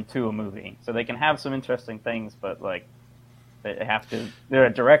tie-in to a movie, so they can have some interesting things, but like they have to. They're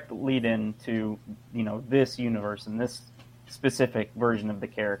a direct lead-in to this universe and this specific version of the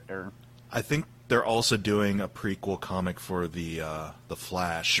character. I think they're also doing a prequel comic for the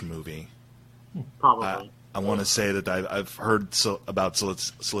Flash movie. Probably. I want to say that I've heard about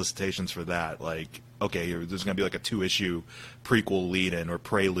solicitations for that. Like, okay, there's going to be like a 2-issue prequel lead-in or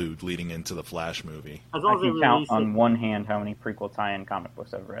prelude leading into the Flash movie. As I long as they can count release on it. one hand how many prequel tie-in comic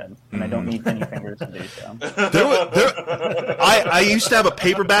books I've read, and I don't need many fingers to do so. I used to have a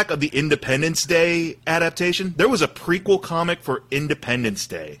paperback of the Independence Day adaptation. There was a prequel comic for Independence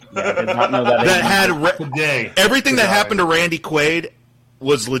Day Yeah, I did not know that. that had Today. everything that happened to Randy Quaid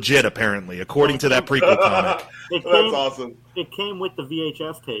was legit, apparently, according to that prequel comic. It That's came, awesome. it came with the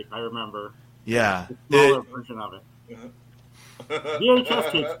VHS tape, I remember. Yeah. The smaller version of it.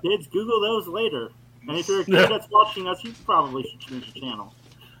 VHS tapes, kids, Google those later. And if you're a kid that's watching us, you probably should change the channel.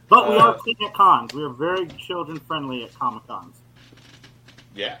 But we are clean at cons. We are very children-friendly at Comic-Cons.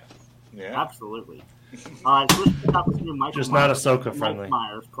 Yeah. Yeah. Absolutely. All right, so let's pick up this new Michael Just not Myers, Ahsoka friendly. Mike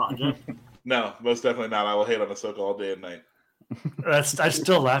Myers project. No, most definitely not. I will hate on Ahsoka all day and night. I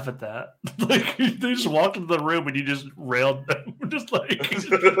still laugh at that. Like they just walked into the room and you just railed them, just like.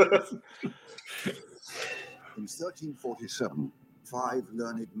 In 1347, 5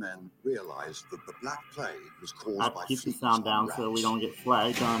 learned men realized that the Black Plague was caused by I'll keep the fleas sound on down so rats. we don't get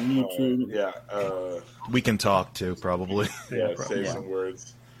flagged on YouTube. We can talk too, probably. Say some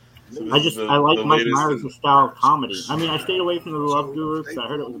words. So I like Mike latest Myers' in- style of comedy. I mean, I stayed away from the Love Guru because I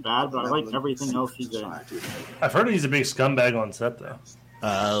heard it was bad, but I like everything else he's in. I've heard he's a big scumbag on set, though.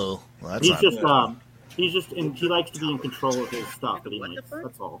 Oh, well, that's He's not. just he likes to be in control of his stuff that he makes.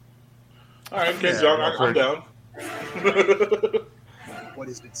 That's all. All right, okay, John, I'm down. What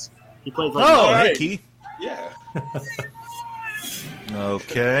is it? He plays like Oh, All hey, right. Key. Yeah.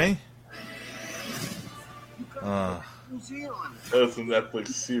 Okay. Oh, it's a Netflix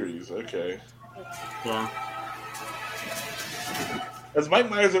series. Okay. yeah. Has Mike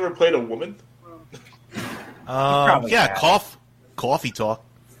Myers ever played a woman? probably Yeah, has. coffee talk.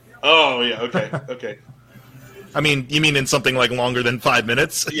 Oh, yeah. Okay. Okay. I mean, you mean in something like longer than 5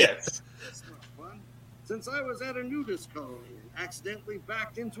 minutes? Yes. That's not fun. Since I was at a nudist colony and accidentally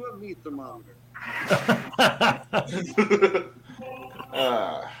backed into a meat thermometer.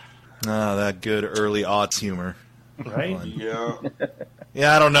 Ah, that good early aughts humor. Right? Fun. Yeah.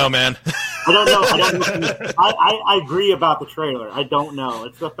 Yeah, I don't know, man. I don't know. I agree about the trailer. I don't know.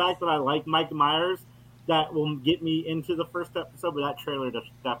 It's the fact that I like Mike Myers that will get me into the first episode, but that trailer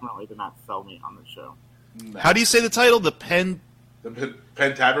definitely did not sell me on the show. How do you say the title? The The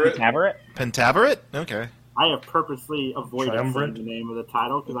Pentaverate? Tabaret? Pentaverate? Okay. I have purposely avoided saying Triumvirate? the name of the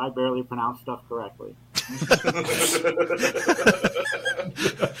title because I barely pronounce stuff correctly.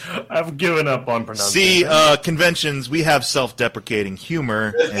 I've given up on pronunciation. See, conventions, we have self-deprecating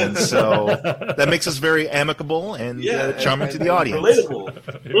humor, and so that makes us very amicable and charming to the audience.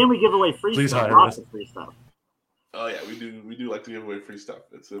 Relatable. And we give away free Please stuff. hire Lots us. of free stuff. Oh yeah, we do like to give away free stuff.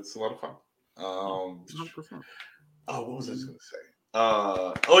 It's a lot of fun. 100%. Oh, what was I just gonna say?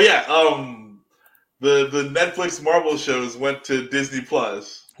 The Netflix Marvel shows went to Disney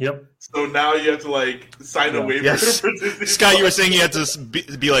Plus, Yep. so now you have to like sign a waiver Yes. for Disney. Scott, you were Plus. saying you had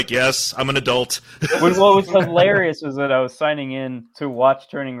to be like, yes, I'm an adult. What was hilarious was that I was signing in to watch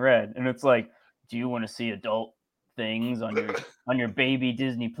Turning Red, and it's like, do you want to see adult things on your baby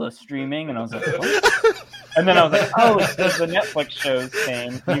Disney Plus streaming? And I was like, what? And then I was like, oh, it's because the Netflix shows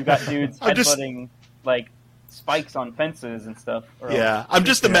came. You've got dudes I'm just- headbutting like spikes on fences and stuff. Or Yeah, I'm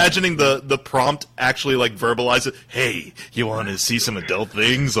just imagining the prompt actually like verbalize it. Hey, you want to see some adult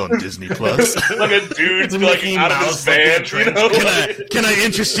things on Disney Plus? Like a dude's It's like Mickey out of Mouse, his like, van, in a trench you know? Can I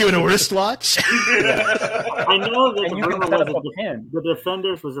interest you in a wristwatch? I know that And the you can rumor set was up that a pin. the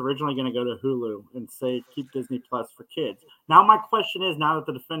Defenders was originally going to go to Hulu and say keep Disney Plus for kids. Now my question is, now that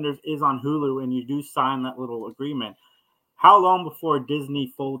the Defenders is on Hulu and you do sign that little agreement, how long before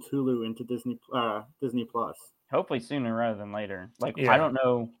Disney folds Hulu into Disney Plus? Hopefully sooner rather than later. Like, Yeah. I don't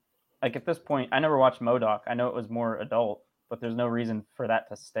know. Like, at this point, I never watched MODOK. I know it was more adult, but there's no reason for that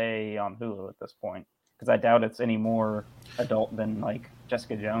to stay on Hulu at this point. Because I doubt it's any more adult than, like,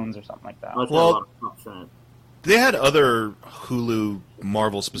 Jessica Jones or something like that. Let's Well- have a lot of stuff in it. They had other Hulu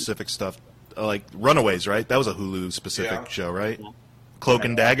Marvel specific stuff, like Runaways, right? That was a Hulu specific Yeah. show, right? Yeah. Cloak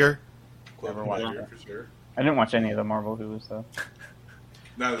and Dagger. Never watched it. For sure. I didn't watch any of the Marvel Hulu stuff.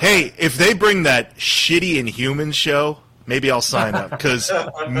 No, Hey, if they bring that shitty Inhumans show, maybe I'll sign up because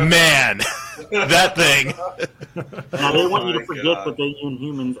man, that thing. Now they want you my to forget God. that the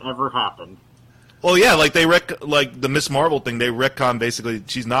Inhumans ever happened. Well, yeah, like like the Miss Marvel thing. They retcon basically.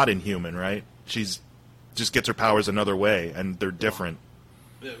 She's not Inhuman, right? She's just gets her powers another way, and they're different.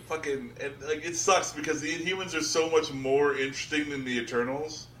 Yeah, fucking, and like it sucks because the Inhumans are so much more interesting than the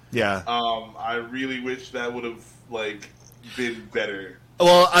Eternals. Yeah. I really wish that would have like been better.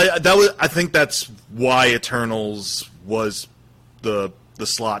 Well, I think that's why Eternals was the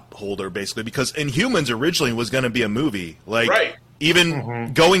slot holder basically because Inhumans originally was going to be a movie. Like Right.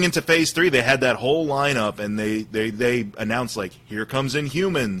 even going into Phase 3, they had that whole lineup, and they announced like, "Here comes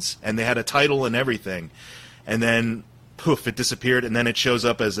Inhumans," and they had a title and everything, and then poof, it disappeared, and then it shows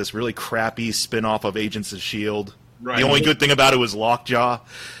up as this really crappy spin-off of Agents of S.H.I.E.L.D. Right. The only good thing about it was Lockjaw.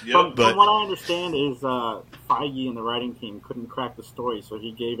 Yep. But- From what I understand is Feige and the writing team couldn't crack the story, so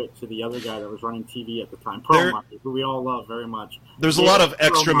he gave it to the other guy that was running TV at the time, There- Perlmutter, who we all love very much. There's a Yeah, lot of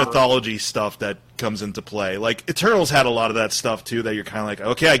extra Perlmutter. mythology stuff that comes into play. Like Eternals had a lot of that stuff too. That you're kind of like,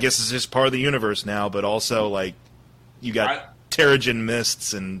 okay, I guess it's just part of the universe now. But also, like, you got Terrigen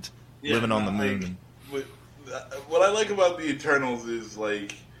mists and Yeah, living on the no, moon. What I like about the Eternals is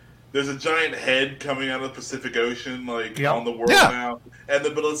like there's a giant head coming out of the Pacific Ocean, like Yeah. on the world Yeah. now,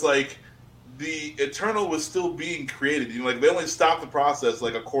 but it's like the Eternal was still being created. You know, like they only stopped the process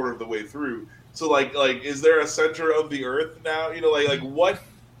like a quarter of the way through. So like is there a center of the Earth now? You know, like what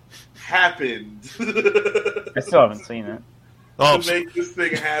happened? I still haven't seen it. Oh, to make this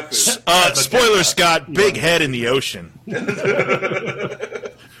thing happen. Spoiler, Scott. Big head in the ocean.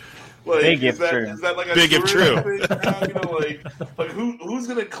 Like, Big is if that, true. is that like a Big if tourism true. thing now? You know, like who's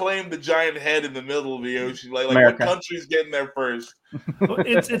gonna claim the giant head in the middle of the ocean? Like America. what country's getting there first?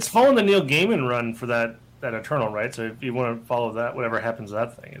 It's following the Neil Gaiman run for that Eternal, right? So if you want to follow that, whatever happens to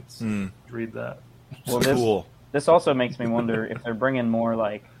that thing, it's read that. Well, Cool. This also makes me wonder if they're bringing more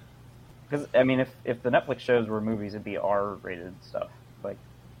like, because I mean, if the Netflix shows were movies, it'd be R-rated stuff. Like,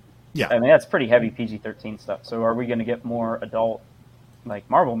 Yeah. I mean that's pretty heavy PG-13 stuff. So are we going to get more adult, like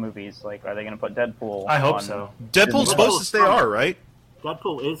Marvel movies? Like, are they going to put Deadpool? I hope on- so. Deadpool's supposed to stay R, right?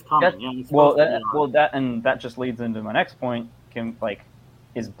 Deadpool is coming. That- Yeah, it's well, supposed to be on. that just leads into my next point.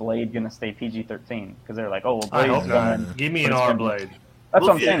 Is Blade going to stay PG-13? Because they're like, oh, well, I Blade's hope not. coming. Give me But an it's R gonna be- Blade. That's what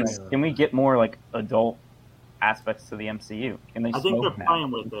I'm Well, saying. yes. Like, can we get more like adult aspects to the MCU? Can they I think smoke they're now?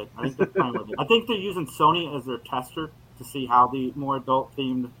 playing with it. I think they're using Sony as their tester to see how the more adult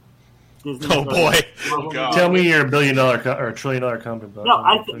themed Disney. Oh, boy. Oh, God. Tell me you're $1 billion or $1 trillion company. But No,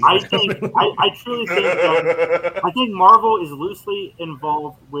 I truly think that, I think Marvel is loosely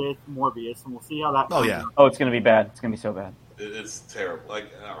involved with Morbius, and we'll see how that. Oh, comes yeah. out. Oh, it's going to be bad. It's going to be so bad. It's terrible.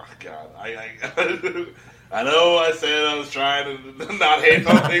 Like, oh God, I know I said I was trying to not hate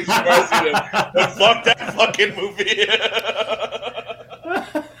on things before I see them, but fuck that fucking movie.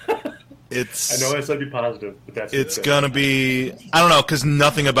 It's I know I said be positive, but that's it's gonna be, I don't know, because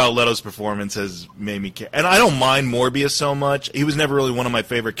nothing about Leto's performance has made me care. And I don't mind Morbius so much. He was never really one of my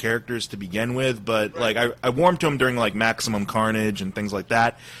favorite characters to begin with, but like I warmed to him during like Maximum Carnage and things like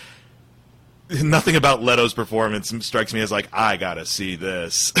that. Nothing about Leto's performance strikes me as like, I gotta see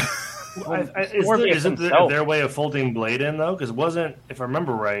this. Morbius Isn't himself. their way of folding Blade in though? Because it wasn't, if I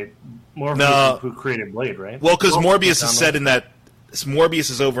remember right, Morbius No. who created Blade, right? Well, because Well, Morbius is set in that. Morbius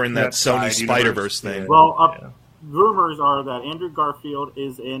is over in that That Sony side Spider universe, Verse thing. yeah. Well, rumors are that Andrew Garfield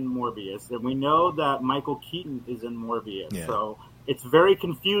is in Morbius, and we know that Michael Keaton is in Morbius. Yeah. So it's very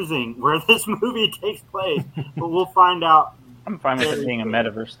confusing where this movie takes place, but we'll find out. I'm fine with it being a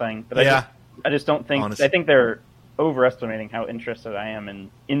metaverse thing, but Yeah. I just don't think. Honestly. I think they're overestimating how interested I am in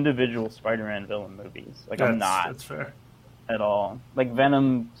individual Spider-Man villain movies. Like I'm not That's fair. at all. Like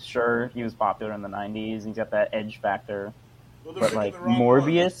Venom, sure, he was popular in the '90s. He's got that edge factor. Well, they're But picking like the wrong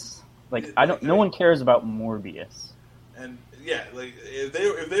Morbius, like I don't. No one cares about Morbius. one. And yeah, like if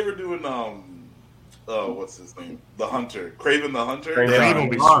they were doing what's his name, the Hunter, Kraven the Hunter. Kraven. They Kraven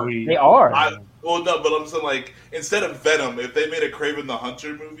would be are. sweet. They are. Well, no, but I'm saying like instead of Venom, if they made a Kraven the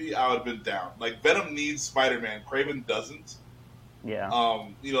Hunter movie, I would have been down. Like Venom needs Spider-Man, Kraven doesn't. Yeah,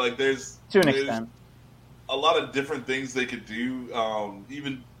 You know, like there's to an there's extent. a lot of different things they could do.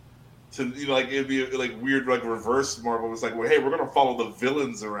 Even to like it'd be like weird, like reverse Marvel. It's like, well, hey, we're gonna follow the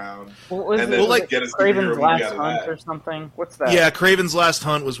villains around. What was and it? then like, get a Craven's superhero movie Last out of Hunt that. or something? What's that? Yeah, Craven's Last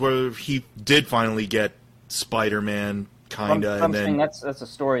Hunt was where he did finally get Spider-Man, kinda, I'm and saying then that's a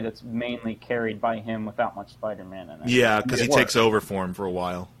story that's mainly carried by him without much Spider-Man in it. yeah, because It he worked. takes over for him for a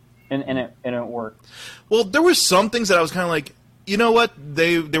while. and it worked. Well, there were some things that I was kind of like, you know what?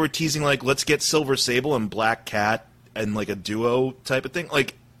 They were teasing like, let's get Silver Sable and Black Cat and like a duo type of thing.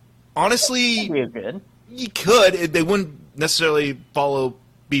 Like, honestly, Be good. you could. They wouldn't necessarily follow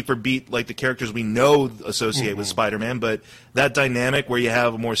beat for beat like the characters we know associate with Spider-Man, but that dynamic where you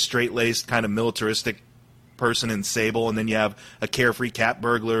have a more straight-laced kind of militaristic person in Sable, and then you have a carefree cat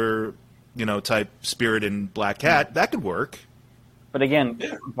burglar, type spirit in Black Cat, that could work. But again,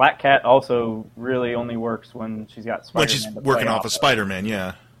 Black Cat also really only works when she's got Spider-Man. When she's to working play off of Spider-Man,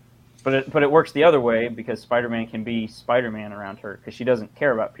 yeah. But it works the other way because Spider-Man can be Spider-Man around her because she doesn't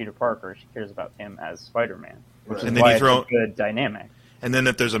care about Peter Parker. She cares about him as Spider-Man, which is And then why you it's throw- a good dynamic. And then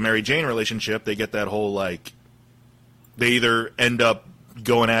if there's a Mary Jane relationship, they get that whole, like, they either end up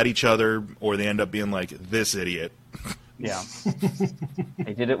going at each other or they end up being like, this idiot. Yeah,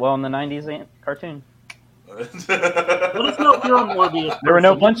 they did it well in the '90s cartoon. Let us know if you're a Morbius. There were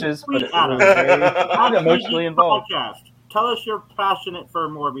no person. punches, but Tweet it at was us. very At emotionally GG involved. Podcast. Tell us you're passionate for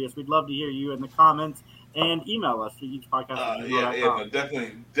Morbius. We'd love to hear you in the comments, and email us to each podcast. No,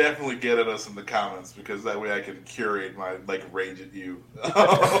 definitely get at us in the comments because that way I can curate my rage at you.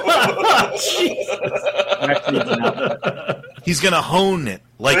 Actually, it's not. He's going to hone it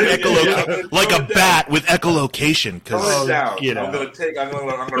like like a bat with echolocation. Tone Because it down. get I'm out.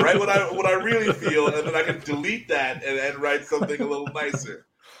 gonna write what I really feel, and then I can delete that and write something a little nicer.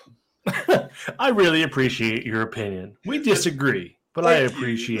 I really appreciate your opinion. We disagree. But I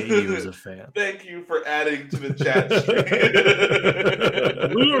appreciate you as a fan. Thank you for adding to the chat stream.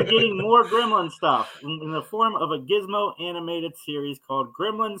 We are getting more Gremlin stuff in the form of a Gizmo animated series called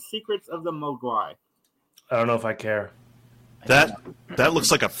Gremlin Secrets of the Mogwai. I don't know if I care. That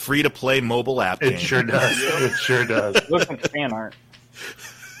looks like a free-to-play mobile app game. It sure does. It sure does. It looks like fan art.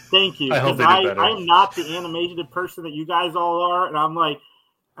 Thank you. I hope they do better. I'm not the animated person that you guys all are, and I'm like,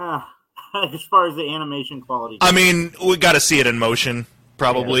 as far as the animation quality goes. I mean, we got to see it in motion,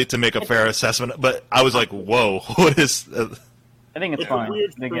 probably, to make a fair assessment. But I was like, whoa, what is... I think it's a fine.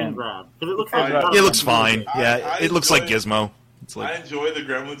 weird screen Again, grab. Because it looks like... It looks fine. I Yeah, it looks like Gizmo. It's I like, enjoy the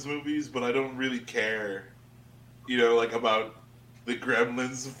Gremlins movies, but I don't really care, like about the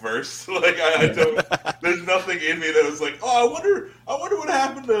Gremlins verse. Like I don't. There's nothing in me that was like, oh, I wonder what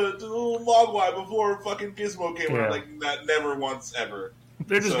happened to the little Mogwai before fucking Gizmo came around. Like that, never once ever.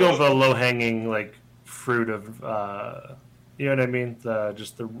 They're just going for the low hanging like fruit of, you know what I mean?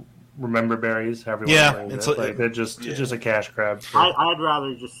 Just the remember berries. However you want to it's like they're just it's just a cash grab. I'd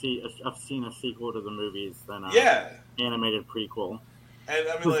rather just have seen a sequel to the movies than animated prequel. And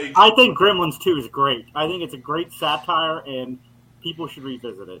I mean, like, I think Gremlins 2 is great. I think it's a great satire, and people should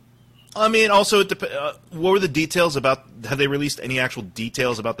revisit it. I mean, also, what were the details about? Have they released any actual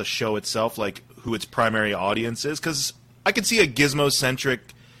details about the show itself, like who its primary audience is? Because I could see a Gizmo-centric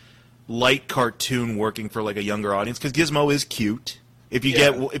light cartoon working for like a younger audience. Because Gizmo is cute. If you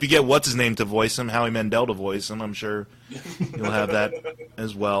get what's his name to voice him, Howie Mandel to voice him, I'm sure you'll have that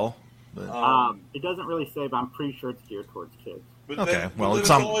as well. But. It doesn't really say, but I'm pretty sure it's geared towards kids. But okay, then, well, it's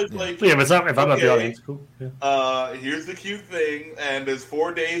always like, if I'm not the audience, cool. Yeah. Here's the cute thing, and there's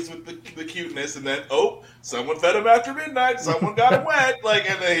 4 days with the cuteness, and then someone fed him after midnight, someone got him wet,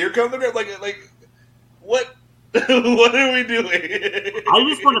 and then here come the like what? What are we doing? I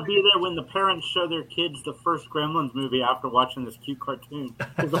just want to be there when the parents show their kids the first Gremlins movie after watching this cute cartoon.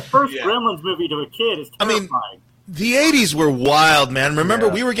 Because the first Gremlins movie to a kid is terrifying. The 80s were wild, man. Remember,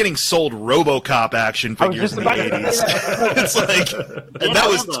 we were getting sold RoboCop action figures in the 80s. It's like, and that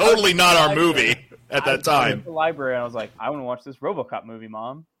was totally not our movie at that time. I went to the library, and I was like, I want to watch this RoboCop movie,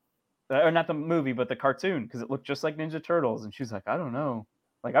 Mom. Or not the movie, but the cartoon, because it looked just like Ninja Turtles. And she's like, I don't know.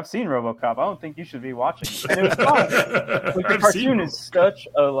 Like, I've seen RoboCop. I don't think you should be watching it. And it was fun. Like, the cartoon is such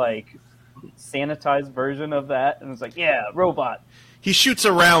a, sanitized version of that. And it's like, yeah, robot. He shoots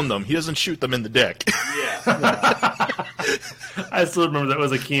around them. He doesn't shoot them in the dick. Yeah. I still remember that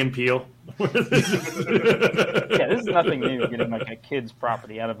was a Key and Peele. This is nothing new, getting a kid's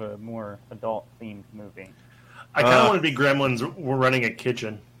property out of a more adult-themed movie. I kind of want to be Gremlins. We're running a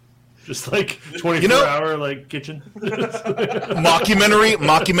kitchen. Just 24-hour kitchen.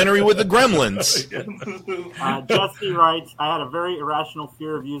 Mockumentary with the Gremlins. Jesse writes, I had a very irrational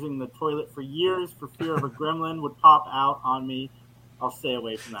fear of using the toilet for years for fear of a gremlin would pop out on me. I'll stay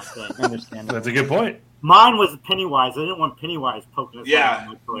away from that thing. I understand. That's a good point. Mine was Pennywise. I didn't want Pennywise poking his head on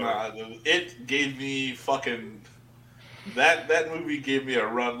my toilet. It gave me fucking... That movie gave me a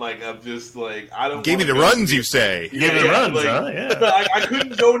run of just I don't. Gave me the runs, you say? Gave me the runs, huh? Yeah. I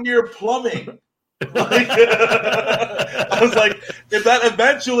couldn't go near plumbing. I was like, if that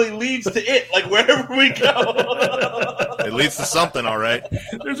eventually leads to it, wherever we go, it leads to something, all right.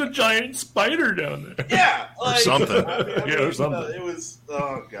 There's a giant spider down there. Yeah, or something. Or something. It was.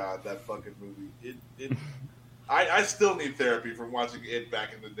 Oh god, that fucking movie. I still need therapy from watching it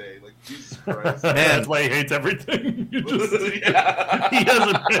back in the day. Jesus Christ. Man. That's why he hates everything. He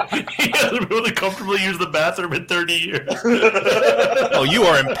hasn't been able to comfortably use the bathroom in 30 years. Oh, you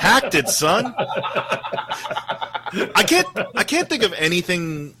are impacted, son. I can't think of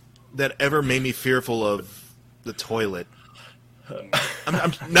anything that ever made me fearful of the toilet.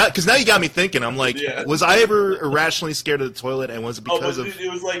 I'm not, because now you got me thinking. I'm like, was I ever irrationally scared of the toilet, and was it because of?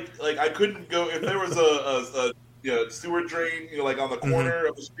 It was like I couldn't go if there was a sewer drain, on the corner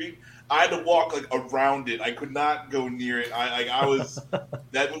of the street. I had to walk around it. I could not go near it. I was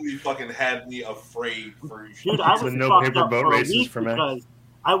that movie fucking had me afraid for. Dude, I was fucked up for a week because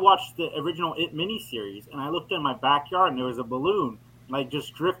I watched the original It miniseries, and I looked in my backyard, and there was a balloon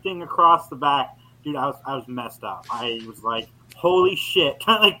just drifting across the back. Dude, I was messed up. I was like, holy shit.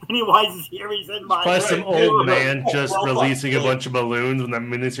 Kind of Pennywise is here. He's in my... Probably some old man just releasing a bunch of balloons when that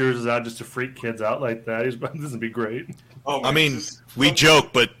miniseries is out just to freak kids out like that. This would be great. I mean, we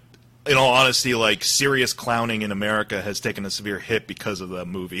joke, but in all honesty, serious clowning in America has taken a severe hit because of the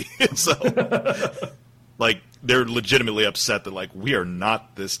movie. So, they're legitimately upset that, we are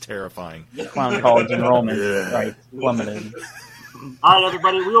not this terrifying. Clown college enrollment, right, plummeted. All right,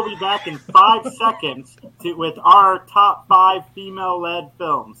 everybody, we'll be back in 5 seconds with our top 5 female-led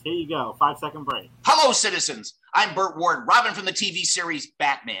films. Here you go, 5-second break. Hello, citizens. I'm Burt Ward, Robin from the TV series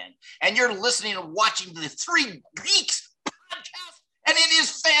Batman, and you're listening and watching the Three Geeks podcast, and it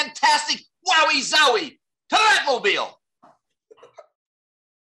is fantastic. Wowie zowie! To that mobile!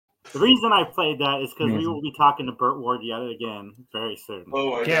 The reason I played that is because we will be talking to Burt Ward yet again very soon.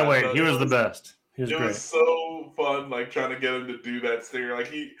 Oh my Can't God. wait. He was the best. He was It great. was so fun, like trying to get him to do that stinger. Like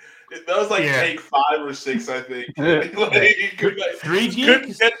that was like take 5 or 6, I think. He could, Three couldn't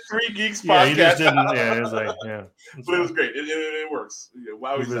Geeks? get Three Geeks Yeah, he just podcast. didn't. Yeah, it was like, yeah. But it was great. It works. Yeah,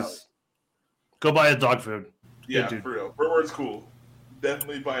 Wowie zowie. Go buy his dog food. Yeah, dude. for real. Burt Ward's cool.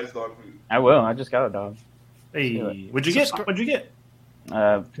 Definitely buy his dog food. I will. I just got a dog. Hey, what'd you get? What'd you get?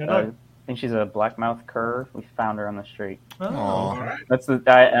 I think she's a blackmouth cur. We found her on the street. Oh, All right. That's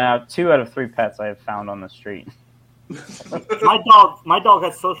 2 out of 3 pets I have found on the street. My dog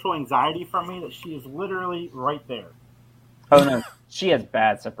has social anxiety from me that she is literally right there. Oh no, she has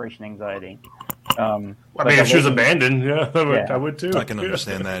bad separation anxiety. I mean, if she was abandoned, yeah, I would too. I can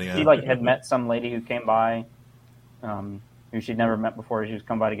understand that. Yeah. She had met some lady who came by, who she'd never met before. She was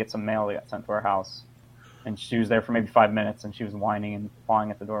come by to get some mail that got sent to her house, and she was there for maybe 5 minutes, and she was whining and pawing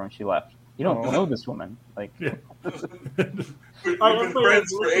at the door when she left. You don't know this woman, like. We've been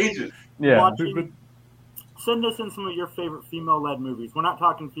friends for ages. Yeah. Send us in some of your favorite female-led movies. We're not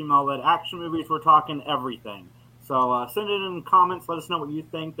talking female-led action movies. We're talking everything. So send it in the comments. Let us know what you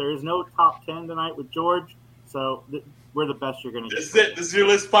think. There is no top 10 tonight with George, so we're the best you're going to get. This is it. This is your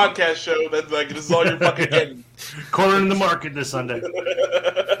list podcast show. That's like this is all you're fucking getting. Cornering the market this Sunday.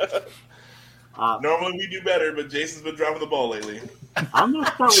 Normally we do better, but Jason's been dropping the ball lately. I'm going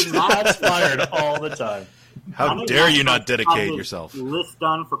to start with Shots fired all the time. How dare you not dedicate yourself? List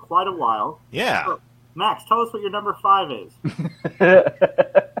done for quite a while. Yeah. So, Max, tell us what your number 5 is.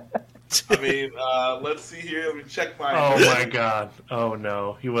 I mean, let's see here. Let me check my. Oh my God! Oh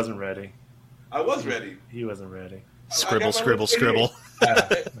no, he wasn't ready. I was ready. He wasn't ready. Scribble, scribble, scribble.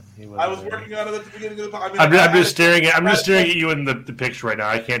 I was working on it at the beginning of the podcast. I'm just staring at you in the picture right now.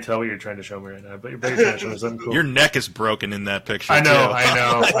 I can't tell what you're trying to show me right now, but you're trying to show me something cool. Your neck is broken in that picture. I know.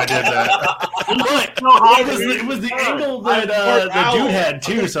 too. I did that. But it was the angle that the dude had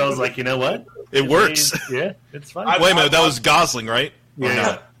too. So I was like, you know what? It works. Yeah, it's fine. Wait a minute, that was Gosling, right? Or Yeah.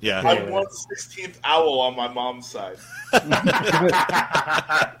 not? Yeah. I'm 1/16th owl on my mom's side.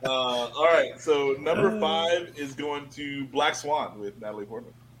 All right, so number 5 is going to Black Swan with Natalie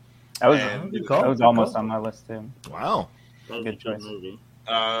Portman. That was almost on my list too. Wow. That's Good a choice. movie.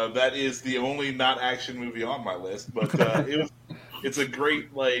 That is the only not action movie on my list, but it's a great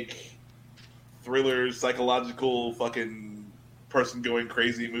thriller, psychological, fucking person going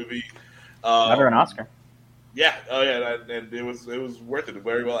crazy movie. Got her an Oscar. Yeah, oh yeah, and it was worth it.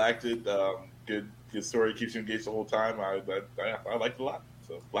 Very well acted, good story, keeps you engaged the whole time. I liked it a lot.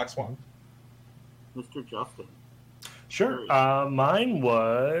 So Black Swan. Mr. Justin. Sure. Mine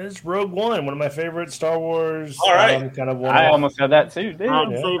was Rogue One of my favorite Star Wars. All right. Kind of one. I almost had that too, dude.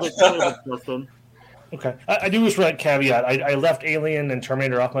 Save it, Justin. Okay. I do wish for that caveat. I left Alien and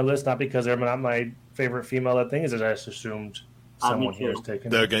Terminator off my list, not because they're not my favorite female thing, is that I just assumed someone here is taking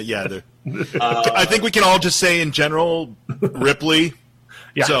they're good. Yeah. I think we can all just say in general, Ripley.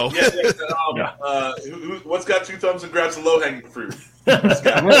 Yeah. So. What's got 2 thumbs and grabs the low-hanging fruit?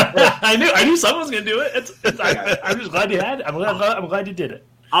 I knew someone was going to do it. I'm just glad you had it. I'm glad you did it.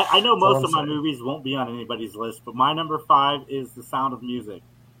 I know most of my movies won't be on anybody's list, but my number 5 is The Sound of Music.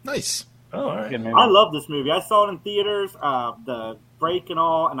 Nice. Oh, all right. I love this movie. I saw it in theaters, the break and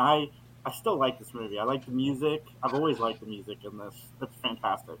all, and I still like this movie. I like the music. I've always liked the music in this. It's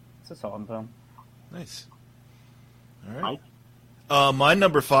fantastic. It's a solid film. Nice. All right. Mike? My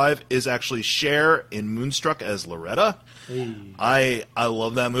number 5 is actually Cher in Moonstruck as Loretta. Hey. I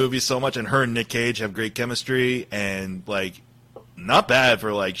love that movie so much, and her and Nick Cage have great chemistry, and not bad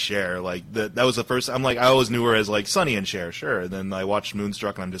for Cher. That was the first. I always knew her as Sunny and Cher, sure. And then I watched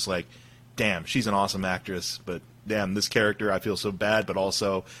Moonstruck, and I'm just like, damn, she's an awesome actress. But damn, this character, I feel so bad, but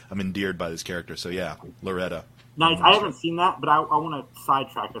also I'm endeared by this character. So yeah, Loretta. Nice. I haven't seen that, but I want to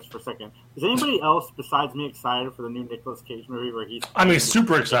sidetrack us for a second. Is anybody else besides me excited for the new Nicolas Cage movie where he's? I mean,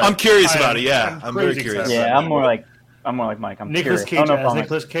 super excited. I'm curious about it. Yeah, I'm very crazy curious. excited. Yeah, I'm more like Mike. I'm Nicolas curious. Cage as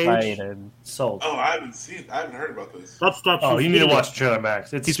Nicolas Cage. Excited. Sold. Oh, I haven't heard about this. That's Oh, you need to watch the trailer,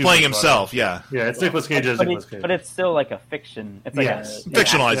 Max. He's playing himself. Yeah. Yeah, it's Nicolas Cage as Nicolas Cage. But it's still like a fiction. It's like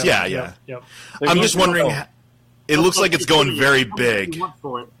fictionalized. Yeah. Yep. I'm just wondering. It looks like it's going very big.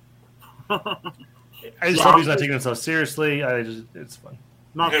 I just hope he's not taking himself seriously. It's fun.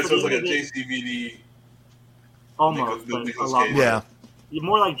 Okay, so it's like a JCVD. Almost, but a lot more. Yeah.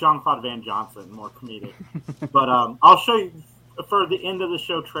 More like Jean-Claude Van Johnson, more comedic. But I'll show you for the end of the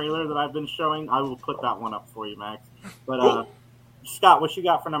show trailer that I've been showing, I will put that one up for you, Max. But Scott, what you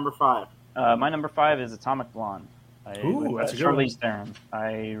got for number 5? My number 5 is Atomic Blonde. That's a good one. Charlize Theron.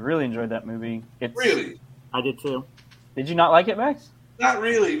 I really enjoyed that movie. Really? I did too. Did you not like it, Max? Not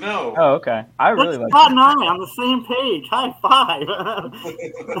really, no. Oh, okay. I really like it. Scott and I on the same page. High five.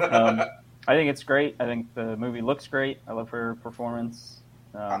 I think it's great. I think the movie looks great. I love her performance.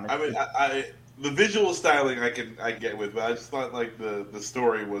 The visual styling I get with, but I just thought like the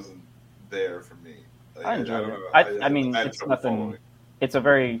story wasn't there for me. Like, I enjoyed it. I mean, had it's trouble nothing. following. It's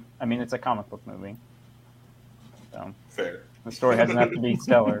it's a comic book movie. So Fair. the story doesn't have to be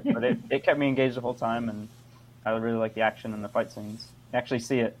stellar, but it kept me engaged the whole time, and I really like the action and the fight scenes. You actually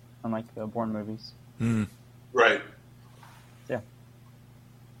see it, unlike the Bourne movies. Right. Yeah.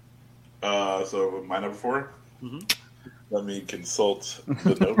 So my number 4. Mm-hmm. Let me consult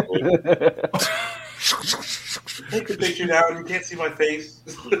the notebook. Take the picture now. You can't see my face.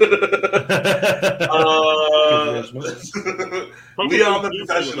 Leon the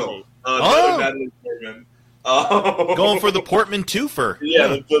Professional. Natalie Portman. Going for the Portman twofer. Yeah,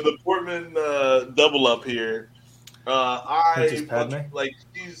 the Portman double up here.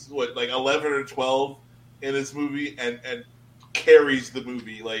 She's 11 or 12 in this movie and carries the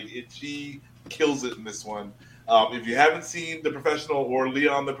movie. She kills it in this one. If you haven't seen The Professional or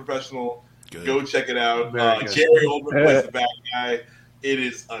Leon the Professional, go check it out. Gary Oldman plays the bad guy. It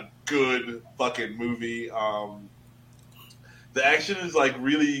is a good fucking movie. The action is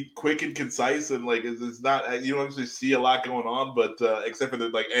really quick and concise, and it's not, you don't actually see a lot going on, but except for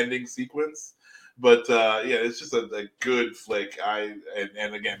the ending sequence. But it's just a good flick.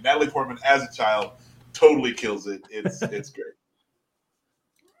 And again, Natalie Portman as a child totally kills it. It's great.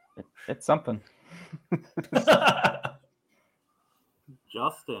 It's something.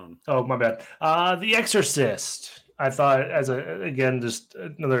 Justin. Oh, my bad. The Exorcist. I thought, just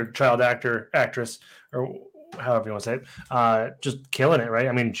another child actress, or however you want to say it, just killing it, right?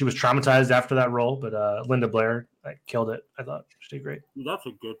 I mean, she was traumatized after that role, but Linda Blair killed it. I thought she did great. That's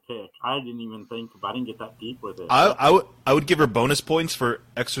a good pick. I didn't even think about. I didn't get that deep with it. I would give her bonus points for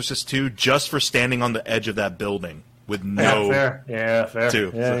Exorcist 2 just for standing on the edge of that building with no. Fair. Yeah, fair.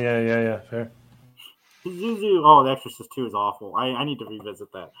 Two. Yeah, fair. The Exorcist 2 is awful. I need to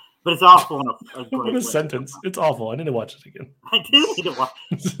revisit that. But it's awful in a great What a way. sentence. It's awful. I need to watch it again. I do need to watch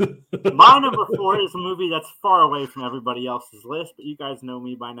it. My number 4 is a movie that's far away from everybody else's list, but you guys know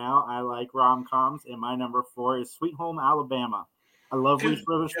me by now. I like rom-coms, and my number 4 is Sweet Home Alabama. I love Reese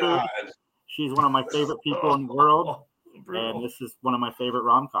Witherspoon. She's one of my favorite people in the world, and this is one of my favorite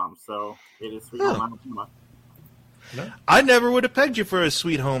rom-coms, so it is Sweet Home Alabama. I never would have pegged you for a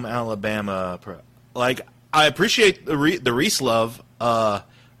Sweet Home Alabama. I appreciate the Reese love.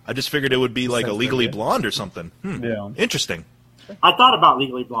 I just figured it would be like a Legally Blonde or something. Yeah. Interesting. I thought about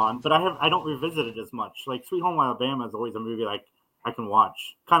Legally Blonde, but I don't revisit it as much. Sweet Home Alabama is always a movie I can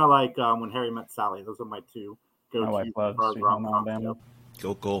watch. Kind of like When Harry Met Sally. Those are my two go-to. My wife loves Sweet Home Alabama.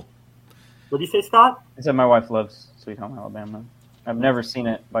 Cool. What did you say, Scott? I said my wife loves Sweet Home Alabama. I've never seen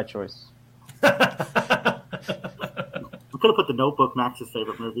it by choice. We could have put The Notebook, Max's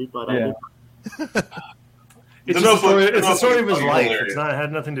favorite movie, but I didn't. It's the story of his life. It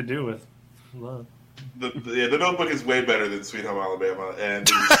had nothing to do with love. The Notebook is way better than Sweet Home Alabama, and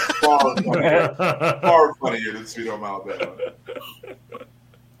it's far funnier than Sweet Home Alabama.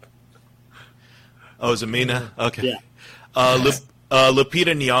 Oh, is it Mina? Okay. Yeah.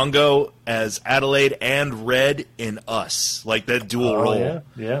 Lupita Nyong'o as Adelaide and Red in Us, that dual role.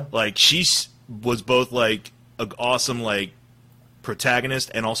 Yeah. She was both an awesome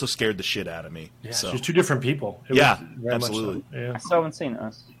protagonist and also scared the shit out of me. Yeah, so. she's two different people. Absolutely. Yeah. I still haven't seen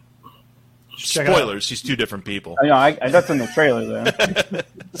Us. Spoilers, she's two different people. I know, I that's in the trailer, though.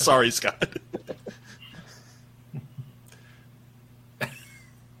 Sorry, Scott.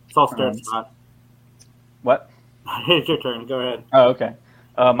 It's all start, Scott. What? It's your turn. Go ahead. Oh, okay.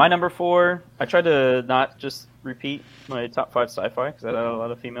 My number 4, I tried to not just repeat my top 5 sci-fi because I had a lot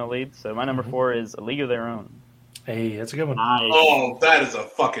of female leads. So my number 4 is A League of Their Own. Hey, that's a good one. Nice. Oh, that is a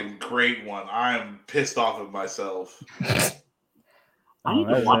fucking great one. I am pissed off at myself. I need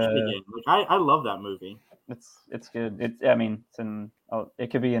to watch it again. I love that movie. It's good. It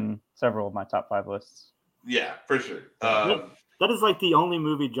could be in several of my top 5 lists. Yeah, for sure. That is the only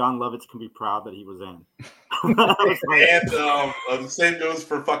movie John Lovitz can be proud that he was in. And the same goes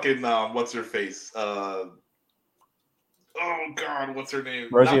for fucking what's her face? Oh God, what's her name?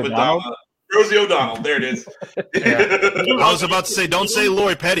 Rosie O'Donnell. Rosie O'Donnell. There it is. I was about to say, don't say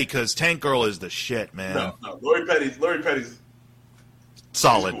Lori Petty because Tank Girl is the shit, man. No, Lori Petty's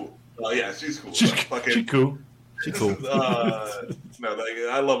solid. Cool. Yeah, she's cool. She's cool. She's cool. No, like,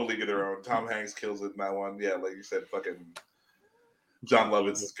 I love A League of Their Own. Tom Hanks kills it in that one. Yeah, like you said, fucking John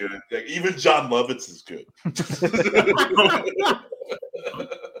Lovitz is good. Like, even John Lovitz is good.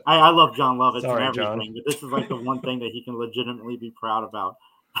 I love John Lovitz Sorry, and everything, John. but this is like the one thing that he can legitimately be proud about.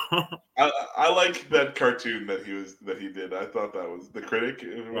 I like that cartoon that he did. I thought that was The Critic.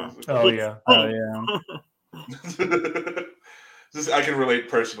 Oh yeah. Oh yeah. Just I can relate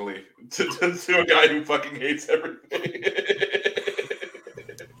personally to a guy who fucking hates everything.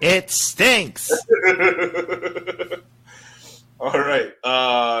 It stinks. All right,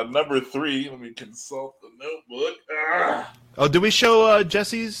 number 3. Let me consult the notebook. Oh, did we show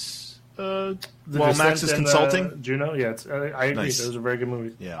Jesse's? The While Max Descent is and, consulting? Juno. Yeah, I agree. Nice. Those are very good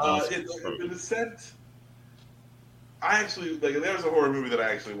movies. Yeah. The Descent. I actually like. There was a horror movie that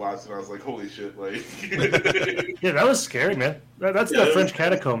I actually watched, and I was like, "Holy shit!" Like, Yeah, that was scary, man. That's Yeah, the that French was-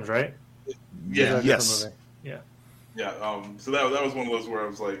 Catacombs, right? yeah, Is that a Yes. different movie? Yeah. yeah. So that was one of those where I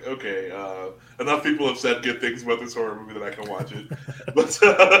was like, "Okay, enough people have said good things about this horror movie that I can watch it." But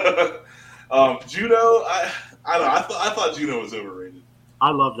Juno, I don't know. I thought Juno was overrated. I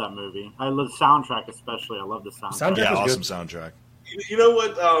love that movie. I love the soundtrack especially. I love the soundtrack. Soundtrack Yeah, was awesome good. soundtrack. You know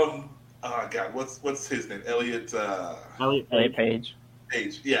what? Oh God, what's his name? Elliot Elliot Elliot Page. Page.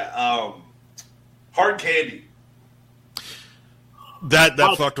 Page. Yeah. Hard Candy. That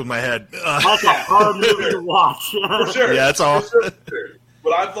What? fucked with my head. That's a hard movie to watch. For sure. Yeah, it's all. For sure.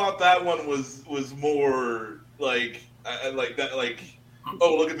 But I thought that one was more like like that. Like,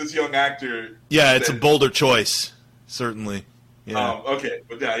 oh, look at this young actor. Yeah, it's a Then- bolder choice, certainly. Yeah. Okay,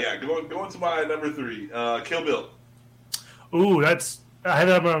 but yeah. Going to my number 3, Kill Bill. Ooh, I had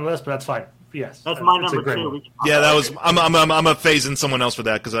that on my list, but that's fine. Yes, That's my it's a number great 2. one. We can talk Yeah, that about was. it. I'm a phasing someone else for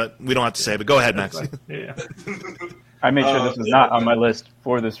that because we don't have to say it. But go ahead, Max. Yeah. I made sure this was not on my list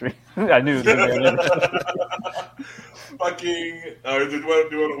for this reason. I knew. Fucking. Do you want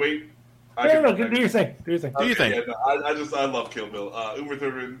to wait? No, do your thing. Do your thing. Do you think? Yeah, no, I love Kill Bill. Uma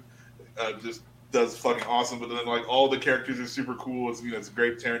Thurman just does fucking awesome. But then like all the characters are super cool. It's a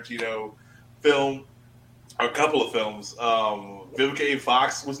great Tarantino film. A couple of films. Vivica A.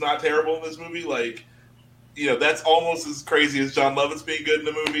 Fox was not terrible in this movie. Like, that's almost as crazy as John Lovitz being good in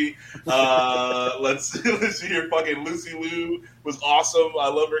the movie. Let's see here. Fucking Lucy Liu was awesome. I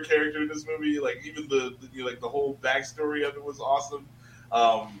love her character in this movie. Like even the whole backstory of it was awesome.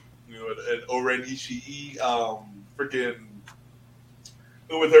 And Oren Ishii, freaking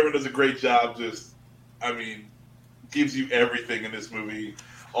Uma Thurman does a great job. Gives you everything in this movie.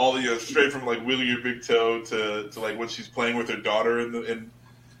 All straight from like Willie Your Big Toe to like when she's playing with her daughter and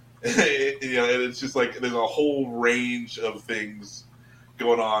it's just like there's a whole range of things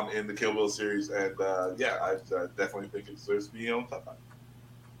going on in the Kill Bill series, and I definitely think it deserves to be on top 5.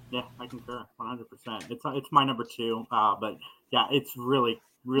 Yeah, I concur 100%. It's my number 2, but yeah, it's really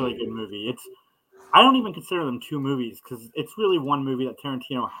good movie. I don't even consider them 2 movies because it's really one movie that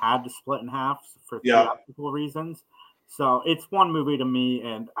Tarantino had to split in half for theatrical reasons. So it's one movie to me,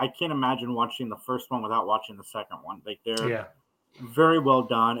 and I can't imagine watching the first one without watching the second one. Like they're very well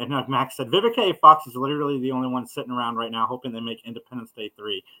done. And like Max said, Vivica A. Fox is literally the only one sitting around right now hoping they make Independence Day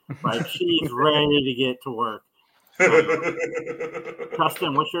 3. Like she's ready to get to work.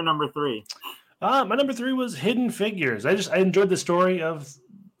 Justin, what's your number 3? My number 3 was Hidden Figures. I enjoyed the story of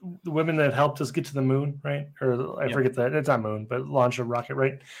the women that helped us get to the moon, right? Or I forget that it's not moon, but launch a rocket,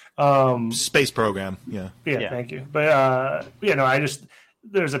 right? Space program. Yeah. Yeah. Thank you. But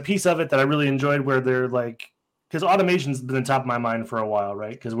there's a piece of it that I really enjoyed where they're like, because automation's been on top of my mind for a while,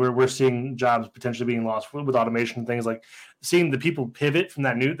 right? Because we're seeing jobs potentially being lost with automation, things like seeing the people pivot from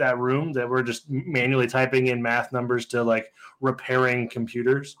that room that we're just manually typing in math numbers to like repairing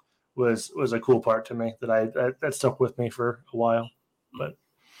computers was a cool part to me that stuck with me for a while, but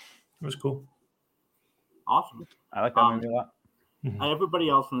it was cool. Awesome. I like that movie a lot. Everybody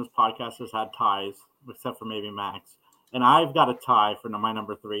else in this podcast has had ties, except for maybe Max. And I've got a tie for my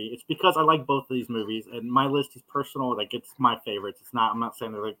number 3. It's because I like both of these movies, and my list is personal. Like it's my favorites. It's not. I'm not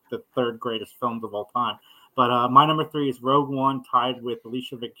saying they're like the 3rd greatest films of all time, but my number 3 is Rogue One, tied with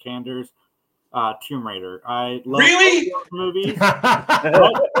Alicia Vikander's Tomb Raider. I love Really? those movies.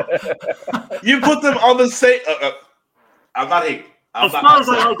 You put them on the same. I'm not hating. As far as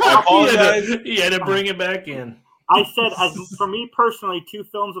I like, I apologize. He had to bring it back in. I said, for me personally, 2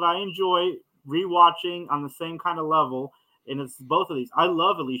 films that I enjoy rewatching on the same kind of level, and it's both of these. I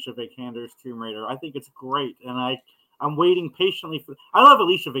love Alicia Vikander's Tomb Raider. I think it's great, and I'm waiting patiently for. I love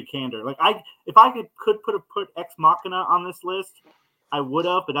Alicia Vikander. Like if I could put Ex Machina on this list, I would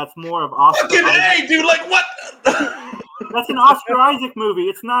have, but that's more of Oscar. Hey, dude, like what? That's an Oscar Isaac movie.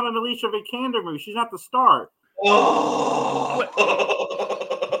 It's not an Alicia Vikander movie. She's not the star. Oh,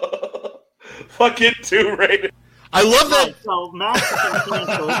 fucking 2 rated. I love that. Right, so Max has been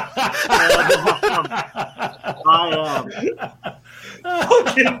canceled.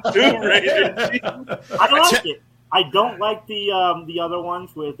 Fucking 2 rated. I like it. I don't like the other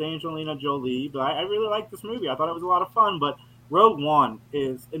ones with Angelina Jolie, but I really like this movie. I thought it was a lot of fun. But Rogue One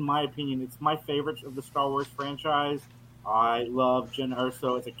is, in my opinion, it's my favorite of the Star Wars franchise. I love Jyn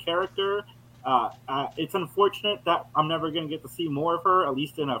Erso as a character. It's unfortunate that I'm never going to get to see more of her, at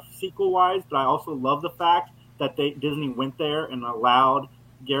least in a sequel-wise. But I also love the fact that Disney went there and allowed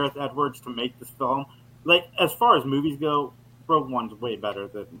Gareth Edwards to make this film. Like, as far as movies go, Rogue One's way better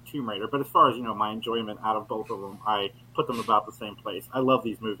than Tomb Raider. But as far as, my enjoyment out of both of them, I put them about the same place. I love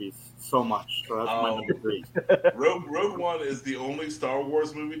these movies so much. So that's my number 3. Rogue One is the only Star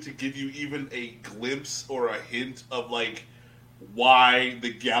Wars movie to give you even a glimpse or a hint of, like, why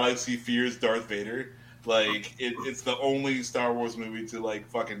the galaxy fears Darth Vader. Like, it's the only Star Wars movie to, like,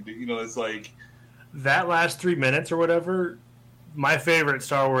 fucking do, it's like... That last 3 minutes or whatever, my favorite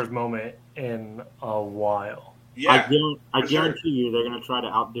Star Wars moment in a while. Yeah, I guarantee you they're going to try to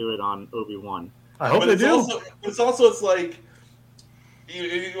outdo it on Obi-Wan. I hope they do. It's like,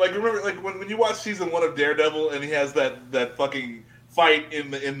 like remember, like when you watch season 1 of Daredevil and he has that fucking fight in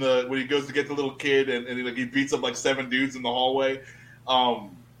the when he goes to get the little kid and he beats up like 7 dudes in the hallway,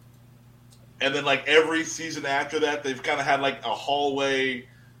 and then like every season after that they've kind of had like a hallway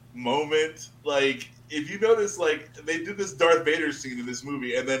moment. Like if you notice, like they did this Darth Vader scene in this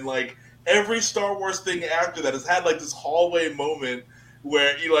movie, and then like every Star Wars thing after that has had like this hallway moment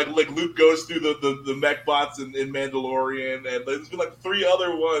where like Luke goes through the mech bots in Mandalorian, and there's been like 3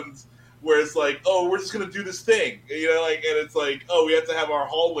 other ones where it's like, oh, we're just gonna do this thing, and it's like, oh, we have to have our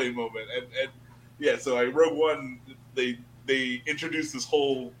hallway moment, and yeah, so like Rogue One, they introduced this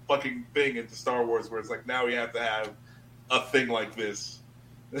whole fucking thing into Star Wars where it's like now we have to have a thing like this.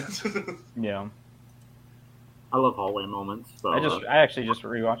 Yeah. I love hallway moments. So, I actually just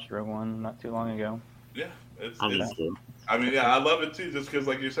rewatched Rogue One not too long ago. Yeah, I mean, yeah, I love it too, just because,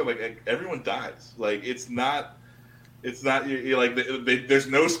 like you said, like everyone dies. Like it's not you're like there's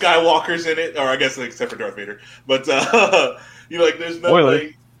no Skywalkers in it, or I guess like, except for Darth Vader. But like there's no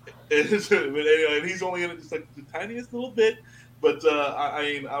like, and he's only in it just like the tiniest little bit. But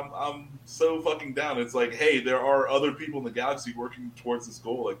I'm so fucking down. It's like, hey, there are other people in the galaxy working towards this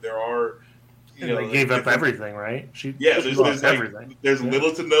goal. Like there are. They gave up everything, right? There's everything. There's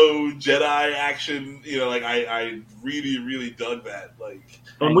little to no Jedi action. I really, really dug that.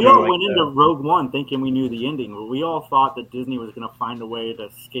 And we all went into Rogue One thinking we knew the ending, but we all thought that Disney was going to find a way to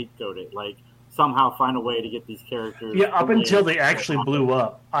scapegoat it, like somehow find a way to get these characters. Yeah, up until they actually blew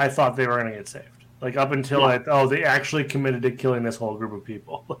up, I thought they were going to get saved. Like up until they actually committed to killing this whole group of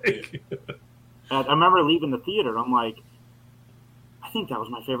people. I remember leaving the theater. I'm like, I think that was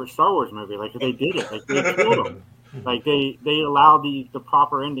my favorite Star Wars movie. Like they did it. Like they killed them. Like they allowed the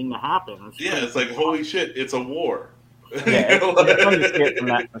proper ending to happen. It's like holy shit, it's a war. Yeah, it's fun to see it from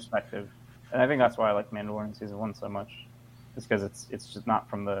that perspective, and I think that's why I like Mandalorian season 1 so much. It's because it's just not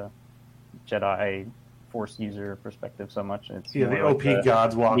from the Jedi Force user perspective so much. It's the OP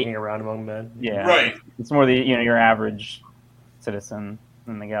gods walking around among men. Yeah, right. It's more your average citizen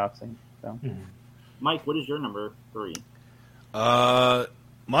in the galaxy. So, Mike, what is your number 3?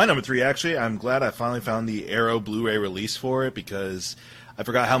 My number 3, actually, I'm glad I finally found the Arrow Blu-ray release for it, because I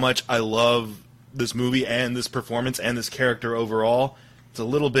forgot how much I love this movie and this performance and this character overall. It's a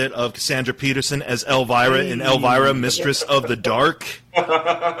little bit of Cassandra Peterson as Elvira in Elvira, Mistress of the Dark. Can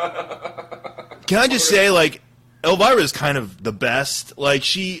I just say, like, Elvira is kind of the best. Like,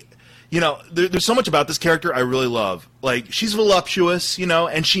 she, there's so much about this character I really love. Like, she's voluptuous,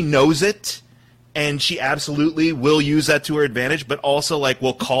 and she knows it. And she absolutely will use that to her advantage, but also, like,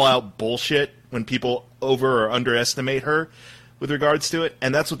 will call out bullshit when people over or underestimate her with regards to it.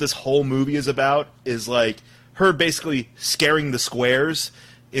 And that's what this whole movie is about, is, like, her basically scaring the squares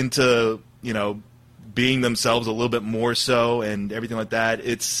into, being themselves a little bit more so and everything like that.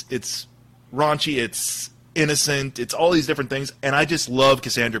 It's raunchy, it's innocent, it's all these different things. And I just love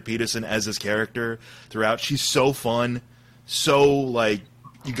Cassandra Peterson as this character throughout. She's so fun, so, like,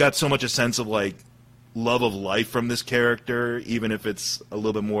 you got so much a sense of, like, love of life from this character, even if it's a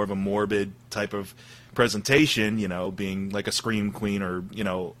little bit more of a morbid type of presentation, being like a scream queen or,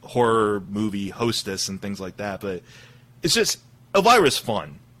 horror movie hostess and things like that. But it's just, Elvira's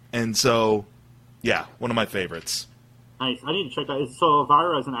fun. And so, yeah, one of my favorites. Nice. I need to check that. So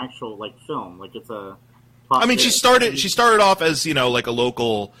Elvira is an actual, like, film. Like, it's a... I mean, she started off as, like a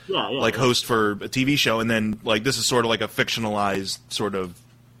local host for a TV show, and then, like, this is sort of like a fictionalized sort of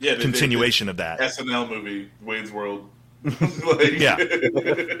continuation of that. SNL movie, Wayne's World. Yeah.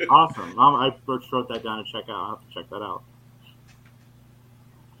 Awesome. I first wrote that down to check out. I'll have to check that out.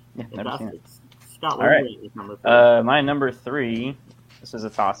 Yeah, never seen Fantastic. it. Scott, All what right. do you rate number 3? My number 3. This is a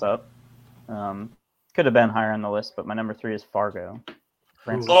toss-up. Could have been higher on the list, but my number 3 is Fargo.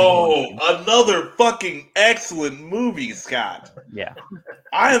 Another fucking excellent movie, Scott. Yeah.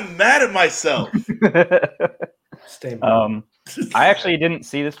 I am mad at myself. I actually didn't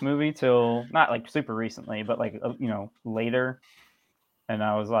see this movie till not like super recently, but like later, and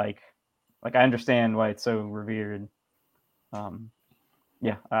I was like I understand why it's so revered.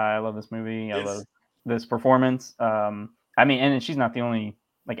 Yeah, I love this movie. I love this performance. I mean, and she's not the only.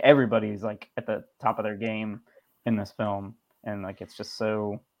 Like everybody's like at the top of their game in this film, and like it's just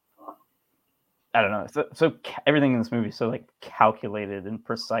so. I don't know. So everything in this movie is so like calculated and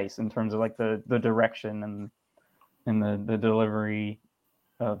precise in terms of like the direction and the delivery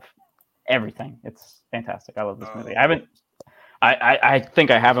of everything. It's fantastic. I love this movie. I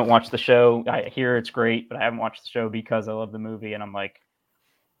think I haven't watched the show. I hear it's great, but I haven't watched the show because I love the movie, and I'm like,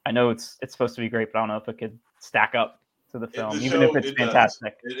 I know it's supposed to be great, but I don't know if it could stack up to the film, even if it's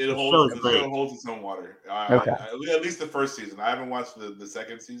fantastic. The show holds its own water. Okay. At least the first season. I haven't watched the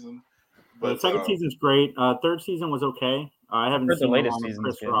second season. But the second season's great. Third season was okay. I haven't seen the latest one with season.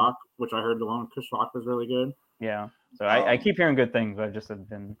 Chris Rock, which I heard the one with Chris Rock was really good. Yeah. So I keep hearing good things, but I just have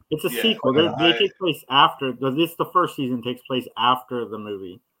been. It's a sequel. They take place after. The first season takes place after the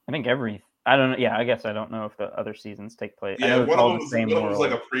movie. I think I don't know. Yeah, I guess I don't know if the other seasons take place. Yeah, I know one of them was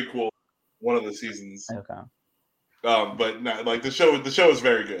like a prequel. One of the seasons. Okay. But not, like the show is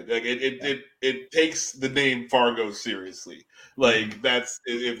very good. Like it takes the name Fargo seriously. Like that's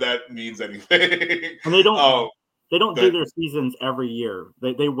if that means anything. And they don't do their seasons every year.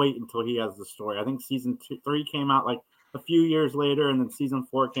 They wait until he has the story. I think season 3 came out like a few years later, and then season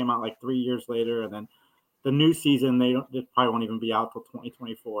 4 came out like 3 years later, and then the new season it probably won't even be out till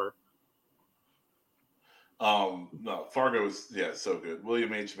 2024. No, Fargo is so good.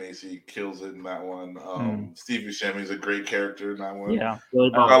 William H. Macy kills it in that one. Steve Buscemi is a great character in that one. Yeah,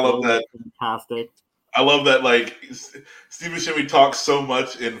 I love that. Fantastic. I love that. Like Steve Buscemi talks so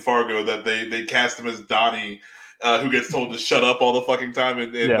much in Fargo that they cast him as Donnie, who gets told to shut up all the fucking time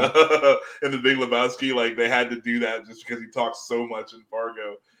in The Big Lebowski. Like they had to do that just because he talks so much in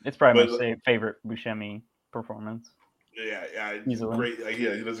Fargo. It's probably my favorite Buscemi performance. Yeah, easily. Great. Like, he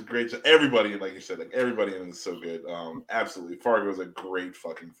does a great job. Everybody, like you said, like everybody in it is so good. Absolutely, Fargo is a great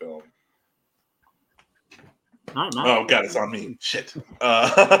fucking film. All right, Matt. Oh god, it's on me. Shit. All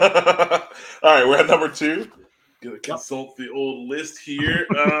right, we're at number 2. Gonna consult the old list here.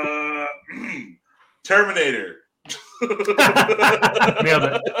 Terminator. Nailed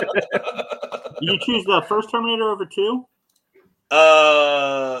it. Did you choose the first Terminator over 2?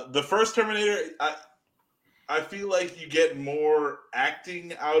 The first Terminator, I feel like you get more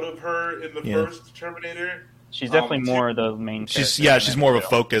acting out of her in the first Terminator. She's definitely more the main character. She's more of a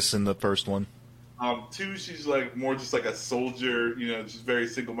focus in the first one. 2, she's like more just like a soldier, she's very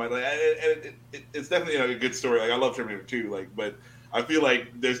single-minded. It's definitely a good story. Like I love Terminator 2, but I feel like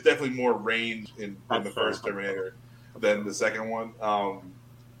there's definitely more range in the first Terminator than the second one.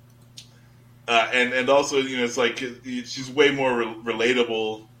 And also, it's like she's way more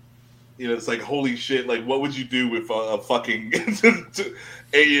relatable. It's like, holy shit, like what would you do if a fucking a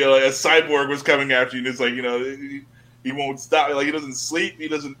cyborg was coming after you? And it's like, he won't stop. Like he doesn't sleep, he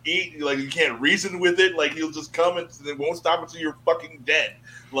doesn't eat. Like you can't reason with it. Like he'll just come and it won't stop until you're fucking dead.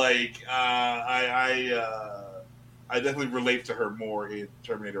 Like I definitely relate to her more in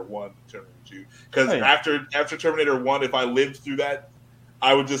Terminator 1 than Terminator 2. Because after Terminator 1, if I lived through that,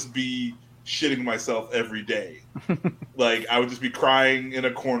 I would just be shitting myself every day. Like I would just be crying in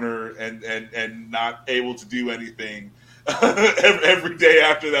a corner and not able to do anything every day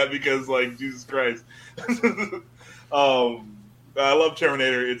after that because like Jesus Christ. I love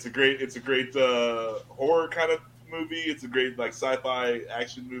Terminator. It's a great horror kind of movie. It's a great like sci-fi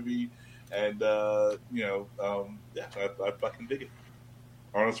action movie, and I fucking dig it.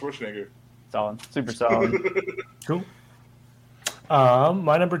 Arnold Schwarzenegger, solid, super solid. Cool.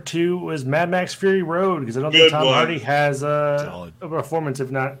 My number 2 was Mad Max Fury Road because I don't think Tom Hardy has a performance,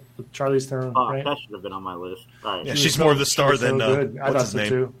 if not with Charlize Theron. Right? That should have been on my list. All right. Yeah, she's more of the star than good. I what's thought his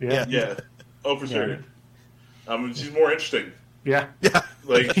so name? too. Yeah. Oh, for sure. She's more interesting. Yeah.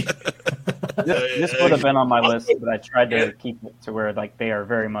 Like this would have been on my list, but I tried to keep it to where like they are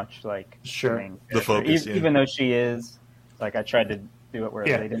very much like the focus. Even though she is, like I tried to do it where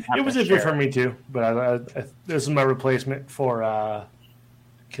they didn't have it was to easier for me too, but this is my replacement for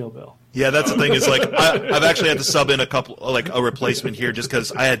Kill Bill. Yeah, that's the thing. Is like I've actually had to sub in a replacement here just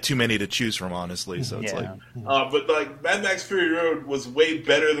because I had too many to choose from, honestly. So it's but like Mad Max Fury Road was way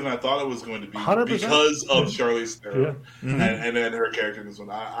better than I thought it was going to be 100%. because of Charlize Theron Mm-hmm. and then her character in this one.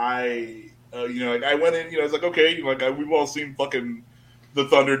 I I went in, I was like, okay, we've all seen fucking the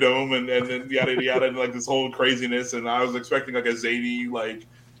Thunderdome and then yada yada and like this whole craziness, and I was expecting like a zany like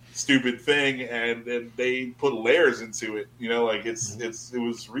stupid thing, and then they put layers into it. It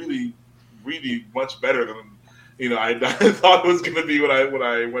was really much better than I thought it was going to be when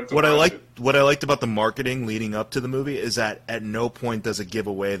I went to watch it. What I liked about the marketing leading up to the movie is that at no point does it give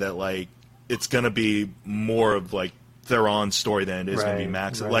away that like it's going to be more of like Theron's story than it is going to be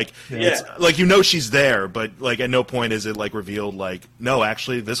Max. Right. Like it's like she's there, but like at no point is it like revealed like no,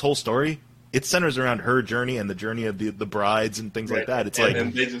 actually this whole story it centers around her journey and the journey of the brides and things like that. It's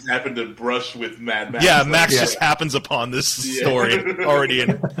and they just happen to brush with Mad Max. Yeah, Max just happens upon this story already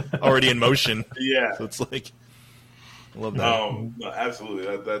in motion. Yeah, so it's like I love that. No, absolutely.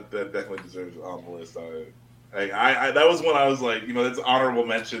 That definitely deserves on the list. I that was when I was like, that's honorable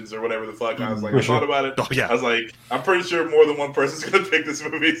mentions or whatever the fuck. I was like, I thought about it. Oh, yeah. I was like, I'm pretty sure more than one person's gonna pick this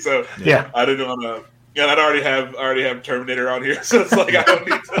movie, so I didn't want to. Yeah, I already have Terminator on here, so it's like I don't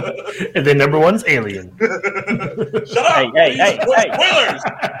need to. And then number one's Alien. Shut up! Hey. Spoilers!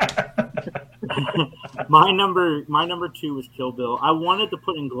 My number 2 was Kill Bill. I wanted to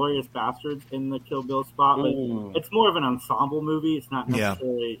put Inglourious Bastards in the Kill Bill spot, but it's more of an ensemble movie. It's not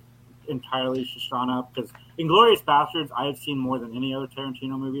necessarily entirely Shoshana, because Inglourious Bastards I have seen more than any other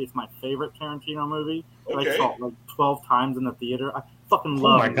Tarantino movie. It's my favorite Tarantino movie. Okay. I saw it like 12 times in the theater. I fucking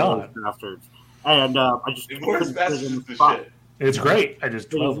love Inglourious Bastards. And I just Inglourious Bastards is the shit. It's great. I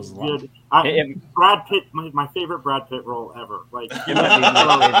just 12 was good. long. Brad Pitt, my favorite Brad Pitt role ever. Like, It might be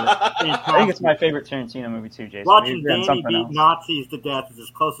my favorite. I think it's my favorite Tarantino movie too, Jason. Watching Danny beat Nazis to death is as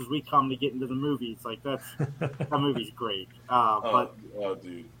close as we come to getting to the movies. Like that movie's great.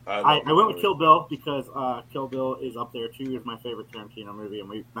 Dude, I went with Kill Bill because Kill Bill is up there too. Is my favorite Tarantino movie,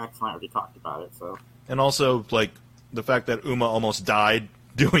 and Max and I already talked about it. So, and also like the fact that Uma almost died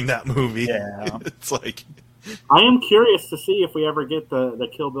doing that movie. Yeah, it's like. I am curious to see if we ever get the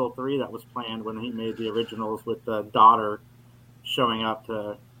Kill Bill 3 that was planned when he made the originals with the daughter showing up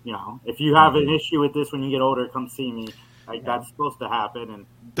to, if you have an issue with this when you get older, come see me. Like that's supposed to happen. And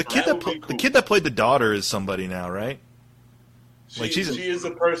the kid that played the daughter is somebody now, right? She is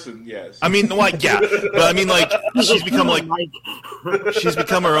a person, yes. I mean, like, yeah, but I mean, like, she's become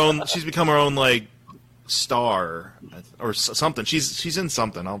her own like star or something. She's in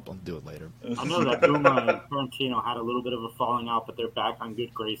something. I'll do it later. I know that Uma and Tarantino had a little bit of a falling out, but they're back on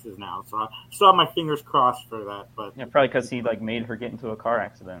good graces now. So I still have my fingers crossed for that. But probably because he like made her get into a car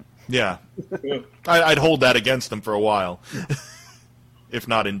accident. Yeah, I'd hold that against him for a while, if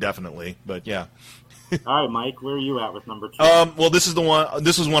not indefinitely. But yeah. All right, Mike, where are you at with number 2? Well, this is the one.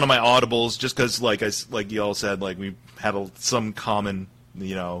 This was one of my audibles, just because, like you all said, like we had some common,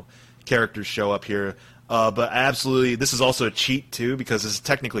 characters show up here. But absolutely, this is also a cheat, too, because this is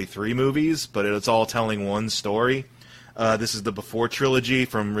technically 3 movies, but it's all telling one story. This is the Before trilogy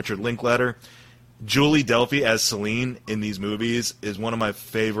from Richard Linklater. Julie Delpy as Celine in these movies is one of my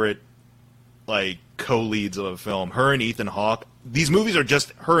favorite, co-leads of a film. Her and Ethan Hawke. These movies are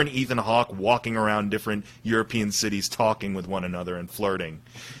just her and Ethan Hawke walking around different European cities talking with one another and flirting.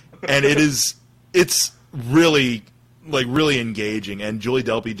 And it's really, really engaging. And Julie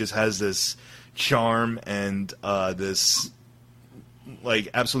Delpy just has this charm and this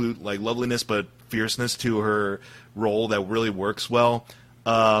absolute loveliness but fierceness to her role that really works well.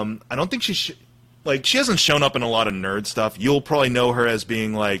 I don't think she hasn't shown up in a lot of nerd stuff. You'll probably know her as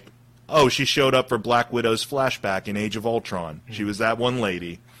being she showed up for Black Widow's flashback in Age of Ultron. She was that one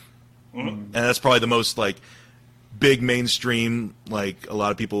lady. And that's probably the most big mainstream a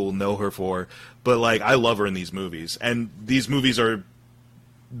lot of people will know her for. But I love her in these movies. And these movies are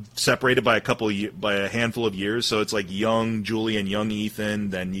separated by a handful of years, so it's young Julie and young Ethan,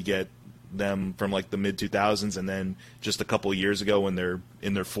 then you get them from the mid 2000s, and then just a couple of years ago when they're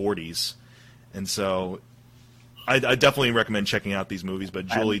in their 40s. And so I definitely recommend checking out these movies, but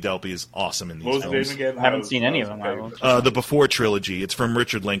Julie Delpy is awesome in these films. I haven't seen any of them. The Before trilogy. It's from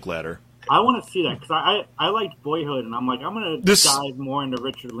Richard Linklater. I want to see that because I liked Boyhood, and I'm I'm going to dive more into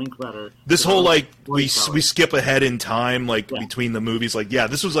Richard Linklater. This whole we skip ahead in time between the movies.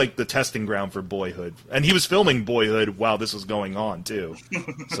 This was the testing ground for Boyhood, and he was filming Boyhood while this was going on too.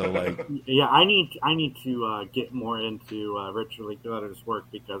 So I need to get more into Richard Linklater's work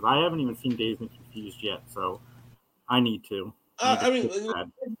because I haven't even seen Dazed and Confused yet. So I need to. This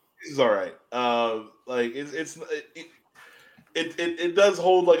is all right. it does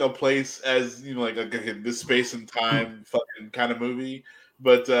hold like a place as like this space and time fucking kind of movie.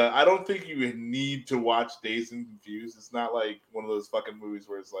 But I don't think you need to watch Dazed and Confused. It's not like one of those fucking movies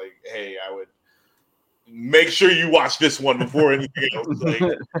where it's like, hey, I would make sure you watch this one before anything else. Like,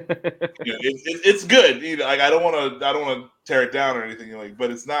 it's good. Like I don't want to tear it down or anything.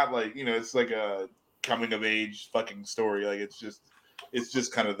 But it's not like it's like a coming of age fucking story. Like it's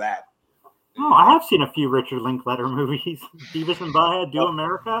just kind of that. Oh, I have seen a few Richard Linklater movies. Beavis and Butthead, Do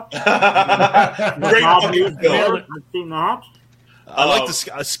America. Great fucking film. I've seen that. I like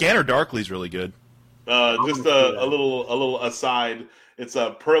the Scanner Darkly is really good. Just a little aside. It's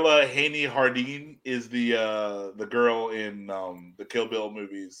Perla Haney Hardin is the girl in the Kill Bill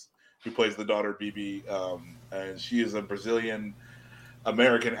movies who plays the daughter Bibi, and she is a Brazilian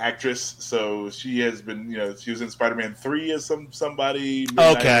American actress. So she has been she was in Spider-Man 3 as somebody.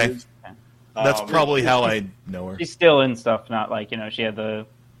 Okay. That's probably how I know her. She's still in stuff, not like she had the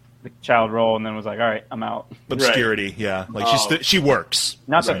child role and then was like, all right, I'm out. Obscurity, right. Yeah, like she works.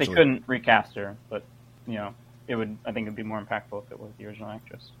 Not that they couldn't recast her, but it would. I think it'd be more impactful if it was the original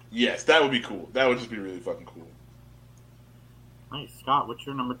actress. Yes, that would be cool. That would just be really fucking cool. Nice, Scott. What's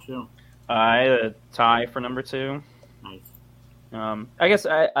your number 2? I had a tie for number 2. Nice. I guess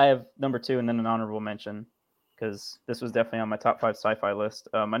I have number 2 and then an honorable mention, because this was definitely on my top 5 sci-fi list.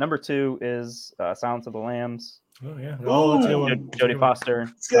 My number 2 is Silence of the Lambs. Oh yeah, Jodie Foster.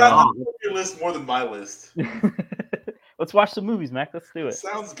 Scott, your list more than my list. Let's watch the movies, Mac. Let's do it.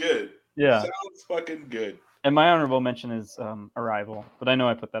 Sounds good. Yeah, sounds fucking good. And my honorable mention is Arrival, but I know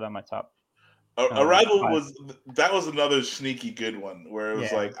I put that on my top. Arrival was another sneaky good one where it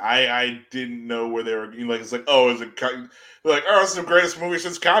was like I didn't know where they were. It's like, oh, is it like, oh, it's the greatest movie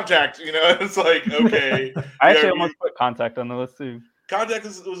since Contact? It's like, okay. I actually almost put Contact on the list too. Contact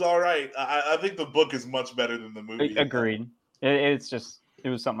was all right. I think the book is much better than the movie. Agreed. It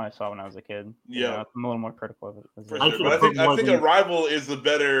was something I saw when I was a kid. Yeah, I'm a little more critical of it. For sure. But I think Arrival is the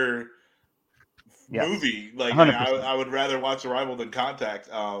better movie. Like I would rather watch Arrival than Contact.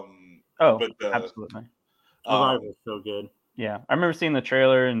 Absolutely. Arrival's so good. Yeah, I remember seeing the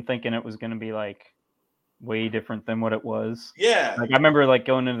trailer and thinking it was going to be like way different than what it was. Yeah. Like I remember like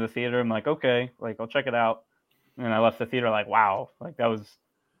going into the theater. I'm like, okay, like I'll check it out. And I left the theater like, wow, like that was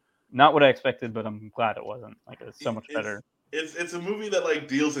not what I expected, but I'm glad it wasn't. Like it's so much better. It's a movie that like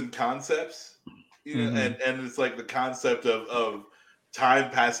deals in concepts, and it's like the concept of time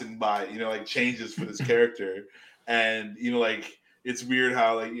passing by, like changes for this character, and like it's weird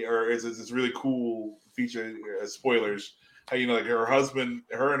how it's this really cool feature. Spoilers, how like her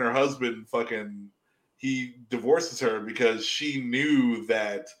and her husband fucking he divorces her because she knew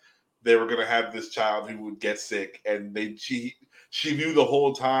that they were gonna have this child who would get sick, and she knew the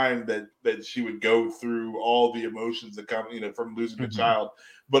whole time that she would go through all the emotions that come, from losing the child,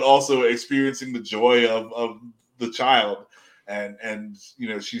 but also experiencing the joy of the child, and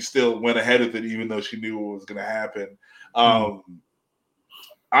she still went ahead with it even though she knew what was going to happen.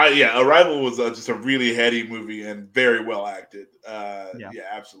 Arrival was just a really heady movie and very well acted.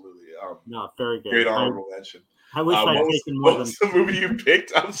 Absolutely. No, very good. Great honorable mention. I wish I'd taken more than the movie you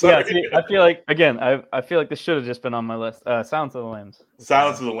picked. I'm sorry. Yeah, I feel like I feel like this should have just been on my list. Silence of the Lambs.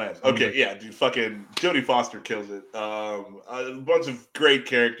 Silence of the Lambs. Okay, yeah, dude, fucking Jodie Foster kills it. A bunch of great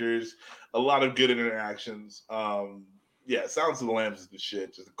characters, a lot of good interactions. Silence of the Lambs is the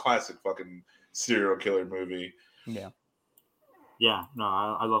shit. Just a classic fucking serial killer movie. Yeah. Yeah, no,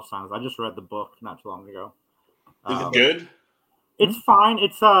 I love Silence. I just read the book not too long ago. Is it good? It's fine.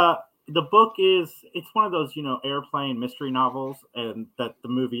 It's the book it's one of those airplane mystery novels, and that the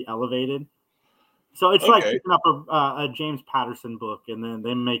movie elevated. So it's like picking up a James Patterson book and then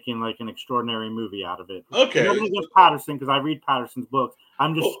them making like an extraordinary movie out of it. Okay, nothing against Patterson because I read Patterson's books.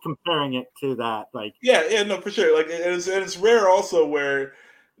 I'm just comparing it to that. Like no, for sure. Like and it's rare also where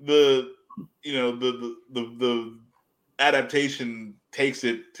the adaptation takes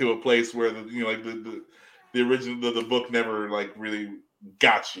it to a place where the original the book never like really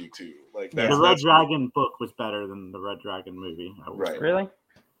got you to like the Red Dragon book was better than the Red Dragon movie. Right? Really?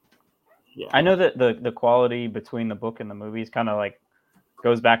 Yeah. I know that the quality between the book and the movies kind of like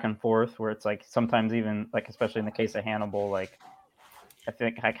goes back and forth. Where it's like sometimes even like especially in the case of Hannibal, like I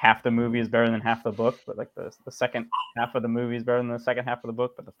think like half the movie is better than half the book, but like the second half of the movie is better than the second half of the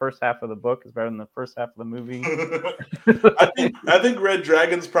book, but the first half of the book is better than the first half of the movie. I think Red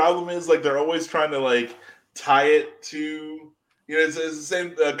Dragon's problem is like they're always trying to like tie it to it's the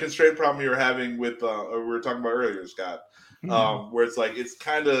same constraint problem you were having with we were talking about earlier, Scott, where it's like it's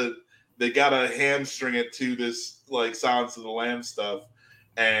kind of they gotta hamstring it to this like Silence of the Lambs stuff,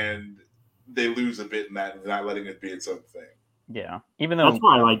 and they lose a bit in that and not letting it be its own thing. Yeah, even though That's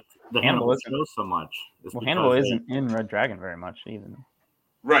why I like the Hannibal Hannibal isn't- show so much. is well, because Hannibal they- isn't in Red Dragon very much even.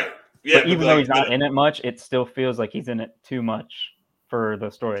 Right. Yeah. But even though like, he's not in it much, it still feels like he's in it too much for the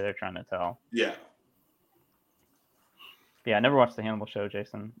story they're trying to tell. Yeah. Yeah, I never watched the Hannibal show,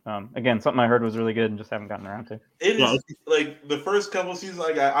 Jason. Again, something I heard was really good and just haven't gotten around to. It Yeah, is like the first couple seasons,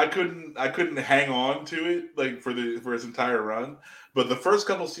 like I couldn't hang on to it like for its entire run. But the first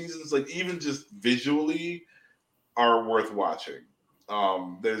couple seasons, like even just visually, are worth watching.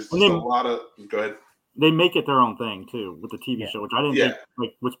 There's just a lot of go ahead. They make it their own thing too with the TV show, which I didn't think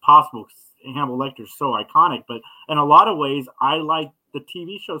like was possible. Hannibal Lecter is so iconic, but in a lot of ways, I like the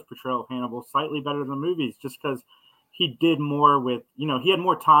TV show's portrayal of Hannibal slightly better than the movies, just because he did more with, he had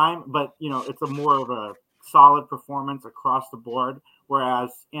more time, but it's a more of a solid performance across the board.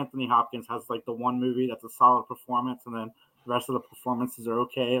 Whereas Anthony Hopkins has like the one movie that's a solid performance, and then the rest of the performances are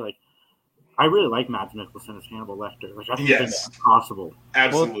okay. Like, I really like Mads Mikkelsen as Hannibal Lecter. Like, I think it's possible.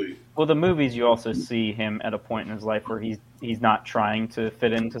 Absolutely. Well, the movies, you also see him at a point in his life where he's not trying to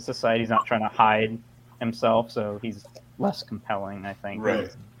fit into society. He's not trying to hide himself, so he's less compelling, I think. Right.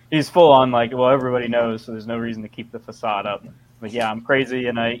 He's full on like, well, everybody knows, so there's no reason to keep the facade up. But yeah, I'm crazy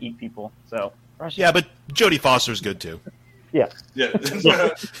and I eat people. So yeah, but Jodie Foster's good too. Yeah. Yeah.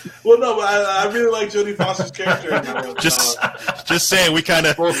 Well, no, but I really like Jodie Foster's character. Just saying, we kind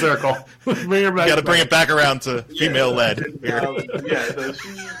of full circle. Got to bring it back around to female led.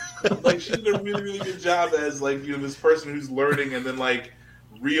 She did a really, really good job as like this person who's learning and then like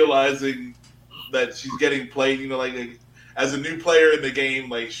realizing that she's getting played. Like as a new player in the game,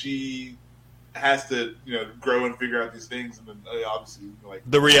 like she has to grow and figure out these things, and then obviously like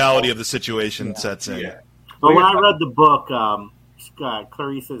the reality of the situation sets in. Yeah. But when I read the book,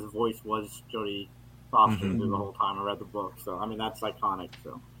 Clarice's voice was Jodie Foster through the whole time I read the book. So, I mean, that's iconic.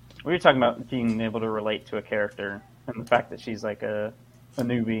 So, we were talking about being able to relate to a character and the fact that she's like a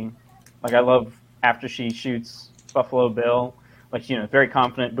newbie. Like, I love after she shoots Buffalo Bill, like, very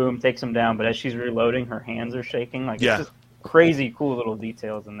confident, boom, takes him down. But as she's reloading, her hands are shaking. Like, it's just crazy, cool little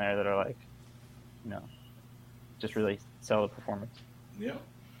details in there that are like, just really sell the performance. Yeah.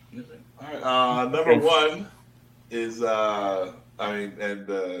 All right. Number one is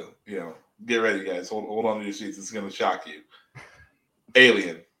get ready, guys. Hold on to your seats. It's going to shock you.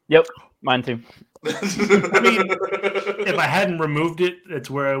 Alien. Yep, mine too. I mean, if I hadn't removed it, that's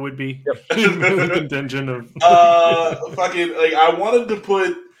where I would be. Yep. Contention of fucking like I wanted to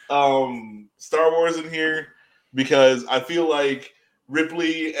put Star Wars in here because I feel like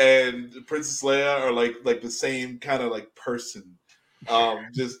Ripley and Princess Leia are like the same kind of like person.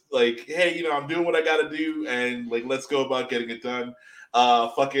 Just like, hey, I'm doing what I gotta do, and like, let's go about getting it done.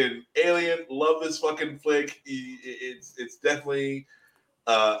 Fucking Alien, love this fucking flick. It's definitely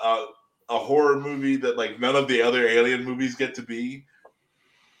a horror movie that like none of the other Alien movies get to be,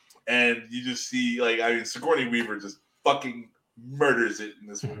 and you just see Sigourney Weaver just fucking murders it in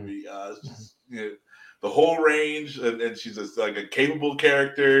this movie. It's just the whole range, and she's just like a capable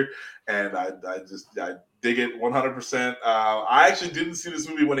character, and I dig it 100%. I actually didn't see this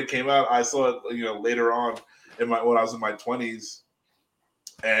movie when it came out. I saw it, later on when I was in my 20s,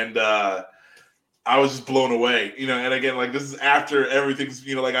 and I was just blown away. And again, like this is after everything's,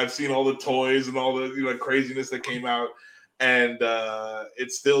 like I've seen all the toys and all the craziness that came out, and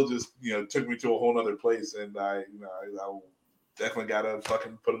it still just took me to a whole nother place. And I definitely gotta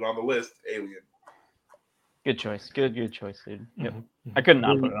fucking put it on the list. Alien. Good choice. Good choice, dude. Yep. I could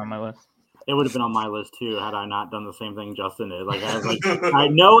not put it on my list. It would have been on my list too had I not done the same thing Justin did. Like I was like, I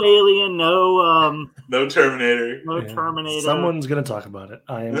no Alien, no Terminator, Terminator. Someone's gonna talk about it.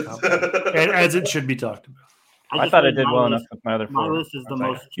 I am confident. As it should be talked about. I thought I did well enough with my other four. My list is the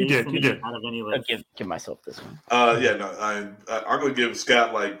most. You did out of any list. Give myself this one. I'm gonna give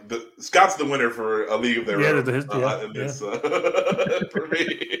Scott Scott's the winner for A League of Their Own. For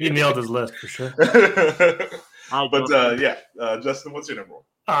me. He nailed his list for sure. Justin, what's your number one?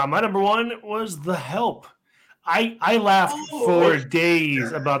 My number one was The Help. I laughed for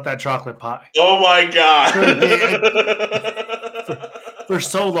days about that chocolate pie. Oh my god! For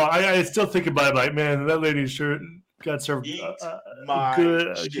so long, I still think about it. Like, man, that lady sure got served a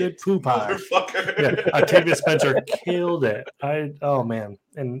good poo pie. Octavia Spencer killed it. Oh man,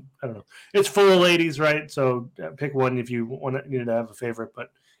 and I don't know. It's full of ladies, right? So pick one if you need to have a favorite.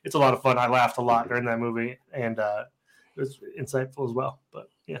 But it's a lot of fun. I laughed a lot during that movie, and it was insightful as well. But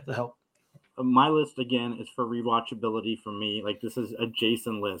yeah, The Help. My list again is for rewatchability for me. Like this is a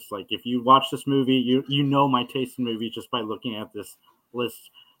Jason list. Like if you watch this movie, you know my taste in movies just by looking at this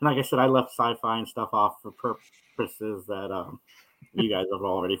list. And like I said, I left sci-fi and stuff off for purposes that you guys have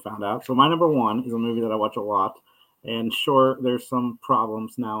already found out. So my number one is a movie that I watch a lot. And sure, there's some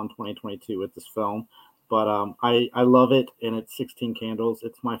problems now in 2022 with this film, but I love it, and it's 16 Candles.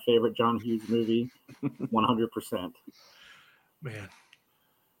 It's my favorite John Hughes movie, 100%. Man,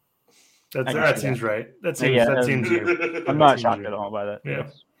 that seems right. That seems you. I'm not shocked at all by that. Yeah.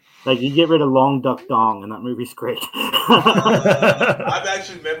 Like, you get rid of Long Duck Dong, and that movie's great. I've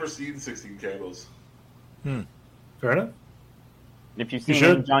actually never seen 16 Candles. Fair enough. If you've seen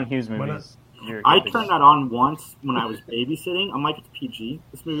any John Hughes movies, I turned that on once when I was babysitting. I'm like, it's PG.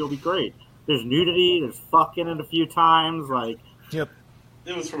 This movie will be great. There's nudity. There's fucking it a few times. Like, yep.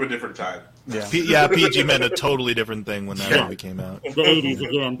 It was from a different time. Yeah, PG meant a totally different thing when that movie came out. The 80s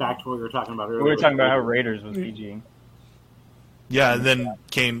again, back to what we were talking about earlier. We were talking about how Raiders was PG. Yeah, and then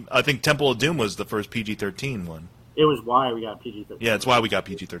I think Temple of Doom was the first PG-13 one. It was why we got PG-13. Yeah, it's why we got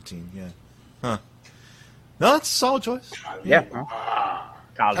PG-13, yeah. Huh. No, that's a solid choice. Yeah.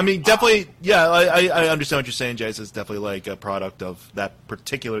 I mean, definitely, yeah, I understand what you're saying, Jace. It's definitely like a product of that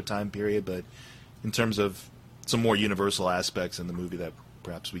particular time period, but in terms of some more universal aspects in the movie that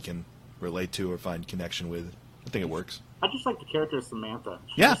perhaps we can relate to or find connection with, I think it works. I just like the character of Samantha.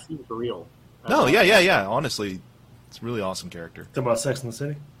 She Yeah. just seems real. No, yeah. Honestly, it's a really awesome character. Talking about Sex in the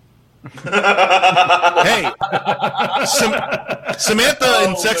City? Hey, Samantha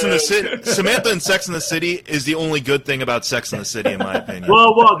in Sex in the City. Samantha in Sex in the City is the only good thing about Sex in the City, in my opinion.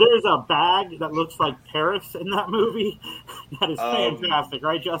 Well, there's a bag that looks like Paris in that movie. That is fantastic,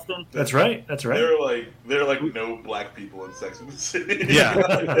 right, Justin? That's right. They're like no black people in Sex in the City. Yeah.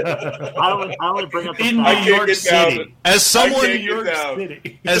 I only bring up the In fact- New York City. As someone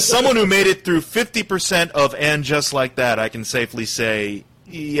City. As someone who made it through 50% of And Just Like That, I can safely say,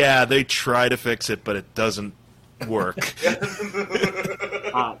 yeah, they try to fix it, but it doesn't work. The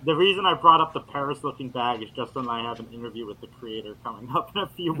reason I brought up the Paris-looking bag is Justin and I have an interview with the creator coming up in a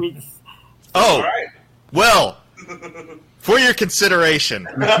few weeks. Oh, All right. Well, for your consideration.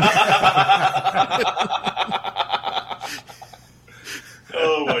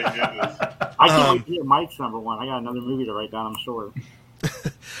 Oh my goodness. I can't wait to hear Mike's number one. I got another movie to write down, I'm sure.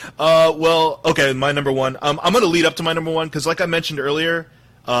 Well, okay, my number one. I'm going to lead up to my number one because, like I mentioned earlier,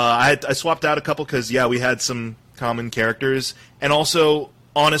 I swapped out a couple because, yeah, we had some common characters. And also,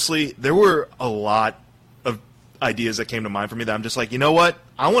 honestly, there were a lot of ideas that came to mind for me that I'm just like, you know what?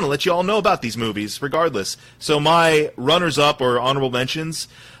 I want to let you all know about these movies regardless. So my runners-up or honorable mentions,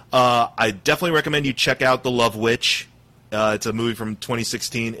 I definitely recommend you check out The Love Witch. It's a movie from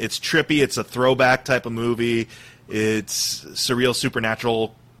 2016. It's trippy. It's a throwback type of movie. It's surreal,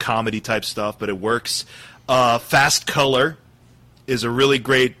 supernatural comedy type stuff, but it works. Fast Color is a really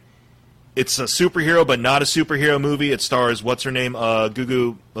great. It's a superhero, but not a superhero movie. It stars what's her name,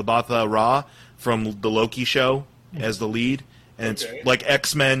 Gugu Mbatha-Raw from the Loki show as the lead, and it's like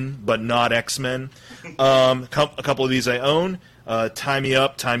X-Men, but not X-Men. A couple of these I own. Tie Me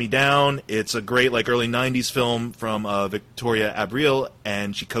Up, Tie Me Down. It's a great like early 90s film from Victoria Abril,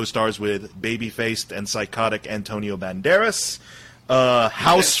 and she co-stars with baby-faced and psychotic Antonio Banderas.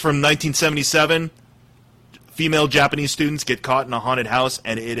 House from 1977. Female Japanese students get caught in a haunted house,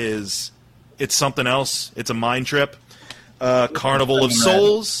 and it's something else. It's a mind trip. Carnival of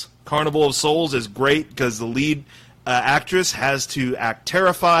Souls. Carnival of Souls is great because the lead actress has to act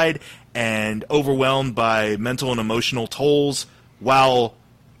terrified and overwhelmed by mental and emotional tolls while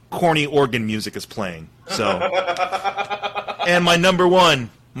corny organ music is playing. So, and my number one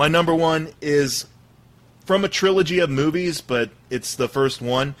is from a trilogy of movies, but it's the first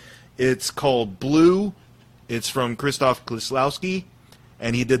one. It's called Blue. It's from Krzysztof Kieslowski,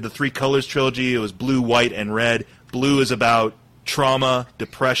 and he did the Three Colors trilogy. It was blue, white, and red. Blue is about trauma,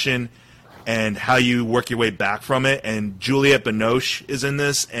 depression, and how you work your way back from it. And Juliette Binoche is in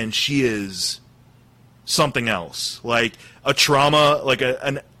this, and she is something else. Like a trauma, like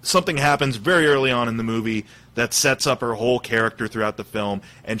something happens very early on in the movie that sets up her whole character throughout the film,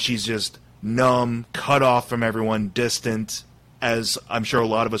 and she's just numb, cut off from everyone, distant, as I'm sure a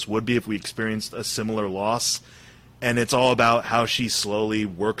lot of us would be if we experienced a similar loss. And it's all about how she slowly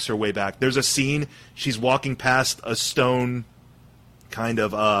works her way back. There's a scene, she's walking past a stone kind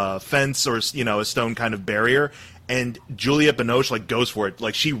of fence or, a stone kind of barrier, and Juliette Binoche goes for it.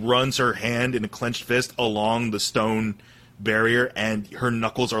 Like, she runs her hand in a clenched fist along the stone barrier, and her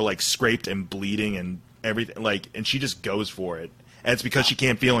knuckles are scraped and bleeding and everything, and she just goes for it. And it's because she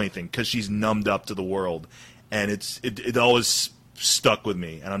can't feel anything, because she's numbed up to the world. And it always stuck with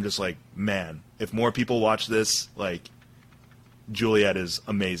me, and I'm just like, man, if more people watch this, Juliette is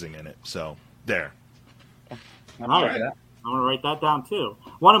amazing in it. So there. All right. I'm going to write that down, too.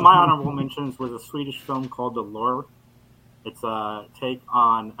 One of my honorable mentions was a Swedish film called The Lure. It's a take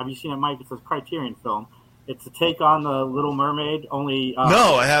on... Have you seen it, Mike? It's a Criterion film. It's a take on the Little Mermaid. Only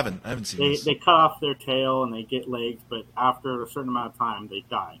no, I haven't seen this. They cut off their tail and they get legs, but after a certain amount of time, they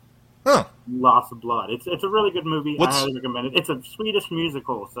die. Huh. Loss of blood. It's a really good movie. I highly recommend it. It's a Swedish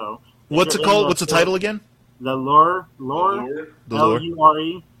musical. So what's it called? What's the title again? The Lure.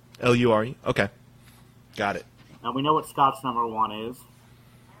 L-U-R-E. L-U-R-E. Okay, got it. Now we know what Scott's number one is.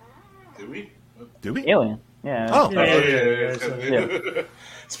 Do we? Alien. Yeah. Oh. Yeah.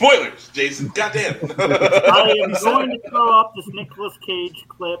 Spoilers, Jason. Goddamn. I am going to throw up this Nicolas Cage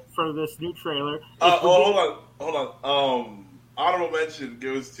clip for this new trailer. Hold on. Honorable mention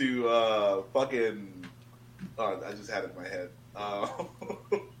goes to fucking. I just had it in my head.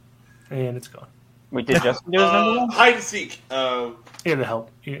 And it's gone. Wait, did Justin do his number one? Hide and seek. Yeah, to help.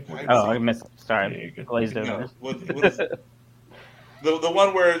 Yeah. I missed it. Sorry, glazed over. What is it? The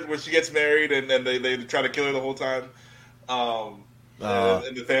one where she gets married and then they try to kill her the whole time. And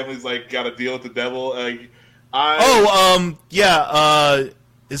the family's like got to deal with the devil. Is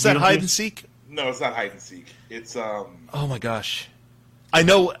that hide and seek? No, it's not hide and seek. It's Oh my gosh, I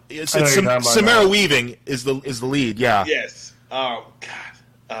know. It's Samara Weaving is the lead. Yeah. Yes. Oh God.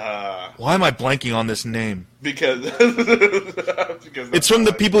 Why am I blanking on this name? Because it's from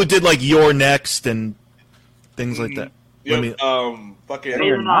the people who did like You're Next and things like that. Yep.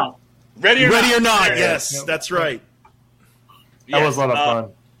 Ready or Not. Ready or Not. Yes, yep. That's right. That was a lot of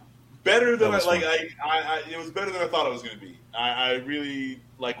fun. Better than it was better than I thought it was going to be. I really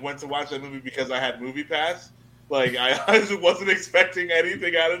went to watch that movie because I had Movie Pass. I just wasn't expecting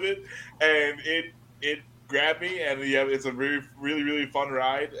anything out of it, and it grabbed me. And it's a really really really fun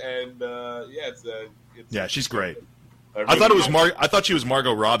ride. And it's she's great. I thought it was I thought she was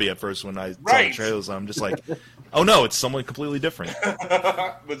Margot Robbie at first when I saw the trailers. I'm just like, oh no, it's someone completely different.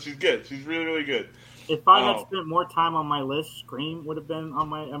 But she's good. She's really really good. If I had spent more time on my list, Scream would have been on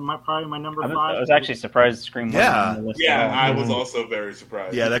probably my number 5. I was actually surprised Scream wasn't on the list. Yeah, I was also very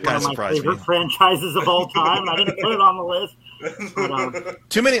surprised. Yeah, that kind of surprised me. One of my favorite franchises of all time. I didn't put it on the list. But,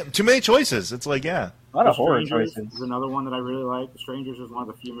 too many choices. It's like, a lot of horror choices. Is another one that I really like. The Strangers is one of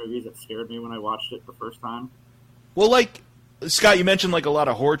the few movies that scared me when I watched it the first time. Well, Scott, you mentioned a lot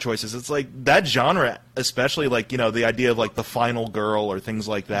of horror choices. It's like that genre, especially the idea of the final girl or things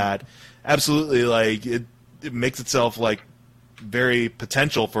like that. Absolutely, it makes itself very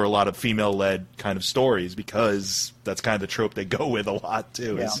potential for a lot of female-led kind of stories because that's kind of the trope they go with a lot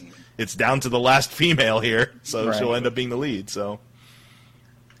too. Yeah. It's down to the last female here, so she'll end up being the lead. So.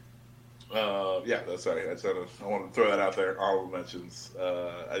 That's right. I want to throw that out there. Honorable mentions.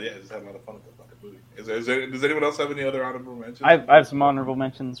 I just had a lot of fun with the fucking movie. Does anyone else have any other honorable mentions? I have some honorable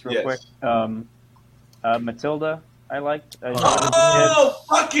mentions real quick. Matilda, I liked.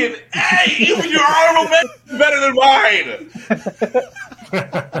 Fucking hey! Even your honorable mention better than mine.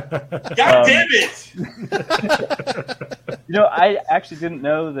 God damn it! I actually didn't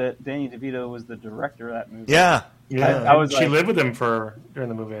know that Danny DeVito was the director of that movie. Yeah. She lived with him during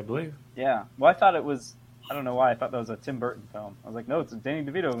the movie, I believe. Yeah. Well, I thought it was. I don't know why I thought that was a Tim Burton film. I was like, no, it's a Danny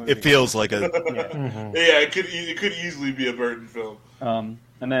DeVito movie. It feels like a. It could easily be a Burton film. And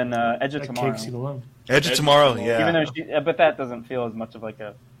then Edge of Tomorrow. Edge of Tomorrow, yeah. Even though but that doesn't feel as much of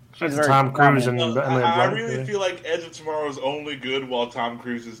a. She's very Tom Cruise and I really feel like Edge of Tomorrow is only good while Tom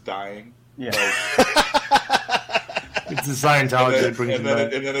Cruise is dying. Yeah. It's the Scientology that brings and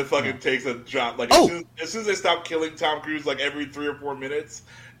then it fucking takes a drop. As soon as they stop killing Tom Cruise every 3 or 4 minutes,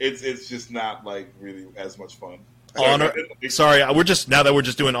 it's just not really as much fun. Sorry, we're just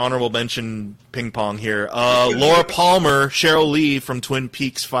doing honorable mention ping pong here. Laura Palmer, Cheryl Lee from Twin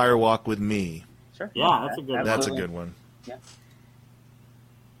Peaks, Fire Walk with Me. Sure. Yeah, that's a good. That's a good one. Yeah.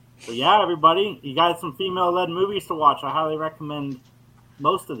 So yeah, everybody, you got some female-led movies to watch. I highly recommend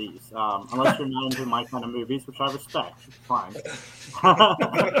most of these, unless you're not into my kind of movies, which I respect. It's fine. You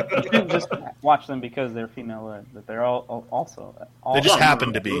shouldn't just watch them because they're female-led, but they're all also. They just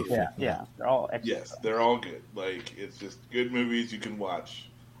happen to be. Yeah, they're all excellent. Yes, they're all good. It's just good movies you can watch.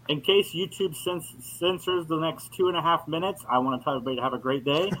 In case YouTube censors the next 2.5 minutes, I want to tell everybody to have a great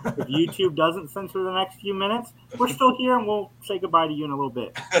day. If YouTube doesn't censor the next few minutes, we're still here and we'll say goodbye to you in a little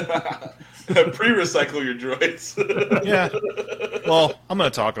bit. Pre-recycle your droids. Yeah. Well, I'm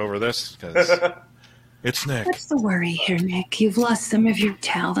going to talk over this because it's Nick. What's the worry here, Nick? You've lost some of your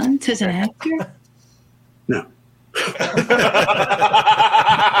talent as an actor? No.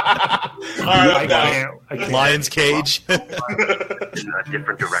 Lion's Cage. In a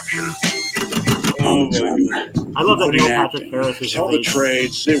different direction. I love that Neil Patrick Harris is Tell the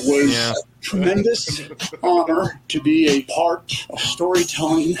trades. It was a tremendous honor to be a part of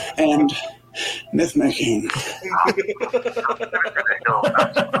storytelling and myth making. One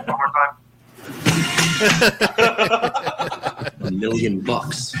more time. $1 million.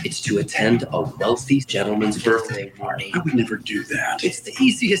 It's to attend a wealthy gentleman's birthday party. I would never do that. It's the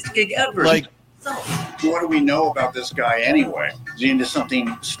easiest gig ever. Like, So, what do we know about this guy anyway? Is he into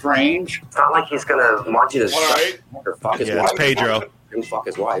something strange? It's not like he's gonna want you to All right. or fuck his yeah, wife. it's Pedro. And fuck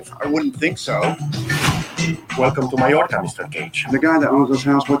his wife. I wouldn't think so. Welcome to Mallorca, Mr. Cage. The guy that owns this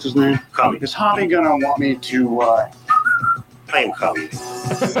house, what's his name? Come. Is Javi gonna want me to, I am coming.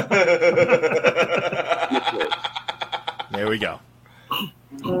 There we go.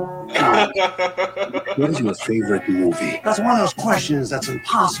 What is your favorite movie? That's one of those questions that's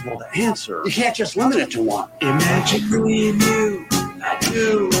impossible to answer. You can't just limit it to one. imagine me and you. I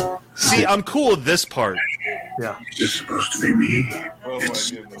do. See, I'm cool with this part. Yeah. Is this supposed to be me? Oh my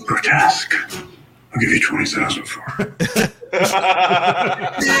It's goodness. grotesque. I'll give you 20,000 for it.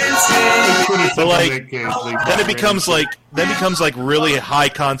 So like, then it becomes like really high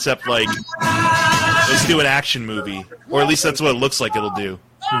concept. Like, let's do an action movie, or at least that's what it looks like it'll do.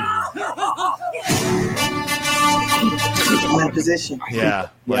 My position. Yeah,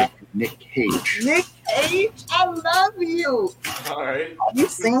 like Nick Cage. Nick Cage, I love you. All right. Have you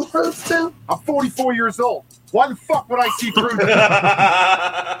seen First Two? I'm 44 years old. Why the fuck would I see through this?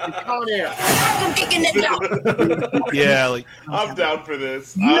 Con Air. yeah, like I'm down for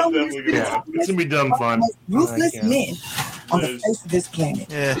this. You know I'm definitely gonna Yeah, watch it's gonna be dumb fun. Ruthless Yeah. men on the face of this planet.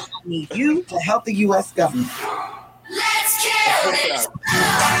 yeah. I need you to help the U.S. government it.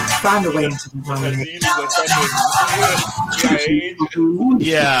 find a way into the Because government. he uses a fucking CIA.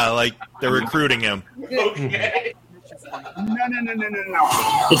 Yeah, like they're recruiting him. Okay. No.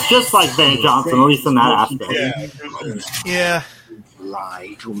 It's just like Van Johnson, at least in that aspect. Yeah, for sure. Yeah,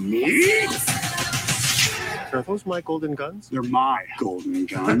 Lie to me? Are those my golden guns? They're my golden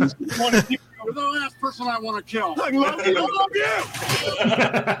guns. You're the last person I want to kill. I love you.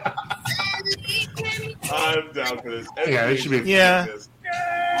 I'm down for this. Yeah, it should be- Yeah.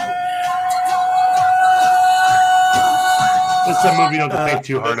 It's a movie you don't have to think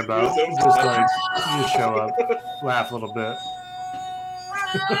too hard about. Just like you just show up, laugh a little bit.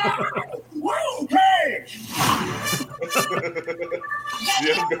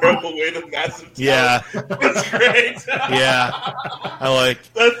 Young girl with a massive toe. yeah, That's great. yeah. I like.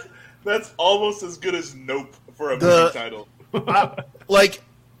 That's almost as good as Nope for a The- movie title.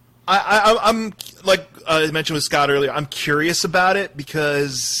 I'm like I mentioned with Scott earlier. I'm curious about it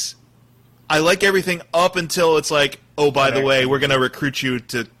because I like everything up until it's like, oh, by the way, we're going to recruit you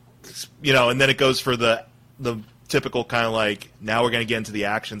to, and then it goes for the typical kind of like, now we're going to get into the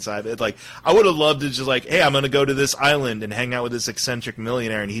action side. It's like, I would have loved to just like, hey, I'm going to go to this island and hang out with this eccentric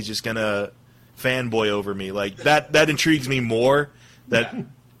millionaire, and he's just going to fanboy over me. Like that intrigues me more. That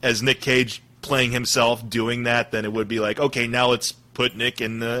as Nick Cage playing himself doing that, than it would be like, okay, now let's put Nick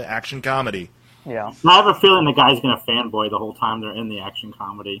in the action comedy. Yeah. I have a feeling the guy's going to fanboy the whole time they're in the action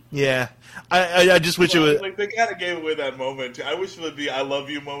comedy. Yeah, I just wish it was like they kind of gave away that moment. I wish the "I love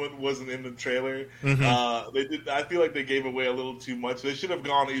you" moment wasn't in the trailer. Mhm. They did. I feel like they gave away a little too much. They should have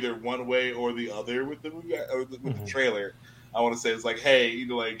gone either one way or the other with the movie or with the trailer. I want to say it's like, hey,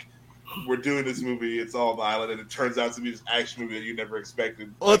 like we're doing this movie. It's all on the island, and it turns out to be this action movie that you never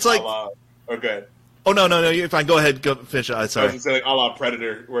expected. Well, it's like- okay. Oh no, you're fine. Go ahead, go finish. I was Sorry. gonna say like a la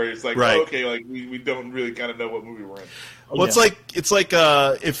Predator, where it's like, Right. oh, okay, like we don't really kind of know what movie we're in. Well, it's like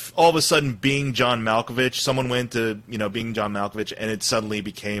if all of a sudden being John Malkovich, someone went to being John Malkovich, and it suddenly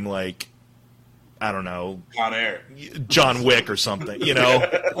became like, I don't know, Con Air. John Wick or something,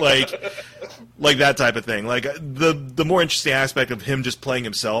 like that type of thing. Like the more interesting aspect of him just playing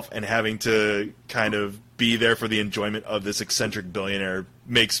himself and having to kind of be there for the enjoyment of this eccentric billionaire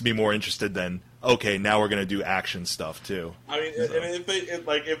makes me more interested than, okay, now we're going to do action stuff too. I mean, and if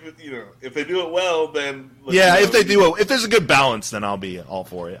they do it well, then Yeah, if they do, if there's a good balance, then I'll be all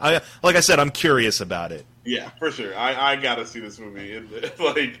for it. Like I said, I'm curious about it. Yeah, for sure. I gotta see this movie.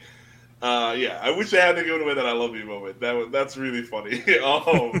 I wish I had to give it away that "I love you" moment. That's really funny.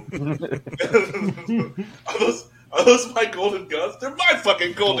 Are those my golden guns? They're my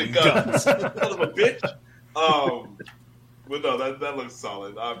fucking golden guns. Son of a bitch. But no, that looks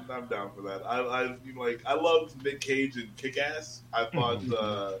solid. I'm down for that. I loved Nick Cage and Kick-Ass. I thought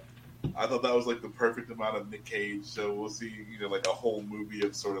that was like the perfect amount of Nick Cage. So we'll see, like a whole movie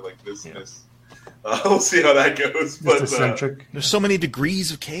of sort of like this. We'll see how that goes. But eccentric. There's so many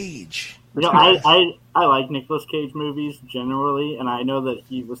degrees of Cage. I like Nicolas Cage movies generally, and I know that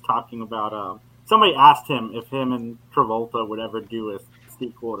he was talking about. Somebody asked him if him and Travolta would ever do a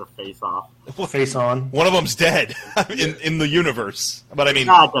sequel to Face Off. Face On. One of them's dead in the universe, but I mean,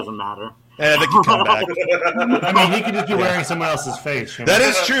 it doesn't matter. And they can come back. I mean, he could just be wearing someone else's face. You know? That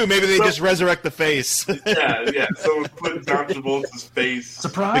is true. Maybe they just resurrect the face. Yeah. Someone put John Travolta's face.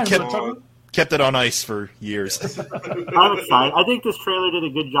 Surprise! Kept it on ice for years. I'm excited. I think this trailer did a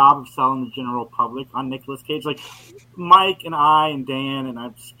good job of selling the general public on Nicolas Cage. Like Mike and I and Dan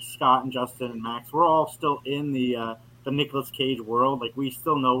and Scott and Justin and Max, we're all still in the Nicolas Cage world. Like we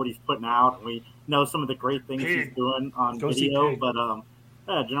still know what he's putting out, and we know some of the great things he's doing on video. But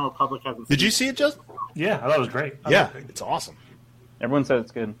general public hasn't. Did you see it, Justin? Yeah, I thought it was great. It's awesome. Everyone said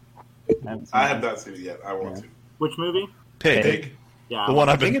it's good. I have not seen it yet. I want to. Which movie? Pig. Yeah, the one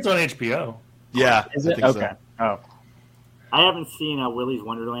I think it's on HBO. Yeah, is it? I think Okay. So. Oh, I haven't seen Willy's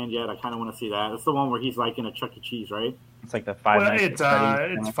Wonderland yet. I kind of want to see that. It's the one where he's like in a Chuck E. Cheese, right? it's like the Five Nights It's at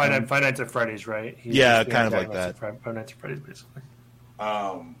Freddy's Five Nights at Freddy's, right? Yeah, kind of like that. Five Nights at Freddy's, basically.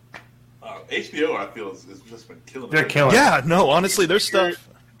 HBO, I feel, has just been killing it. They're killing. Yeah, no, honestly, there's stuff.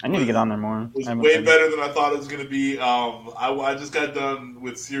 I need to get on there more. It was way better than I thought it was going to be. I just got done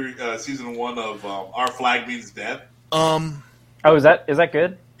with season 1 of Our Flag Means Death. Oh, is that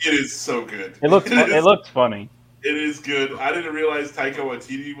good? It is so good. It looked funny. It is good. I didn't realize Taika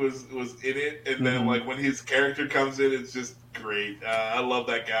Waititi was in it, and then like when his character comes in, it's just great. I love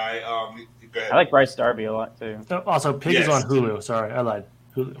that guy. Go ahead. I like Bryce Darby a lot too. Also, Pig is on Hulu. Sorry, I lied.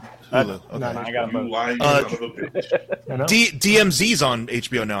 Hulu. Okay. I got You lying son of a bitch. DMZ's on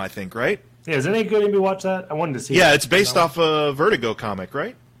HBO now, I think, right? Yeah, is it any good? Anybody watch that? I wanted to see. Yeah, it's based off a Vertigo comic,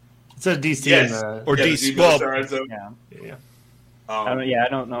 right? It says DC Yes. Or Yeah, DC. the Well, Star Zone. Yeah. I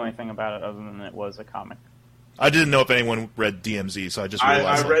don't know anything about it other than it was a comic. I didn't know if anyone read DMZ, so I just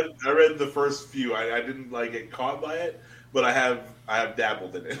realized. I read the first few. I didn't like get caught by it, but I have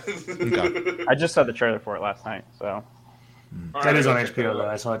dabbled in it. Okay. I just saw the trailer for it last night, so That is on HBO though.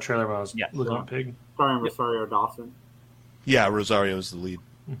 I saw a trailer when I was looking at Pig. Starring Rosario Dawson. Yeah, Rosario's the lead.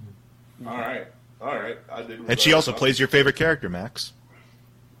 All right. I did. And she also plays your favorite character, Max.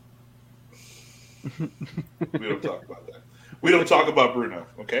 We don't talk about that. We don't talk about Bruno.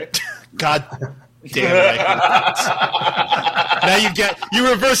 Okay. God damn it! Now you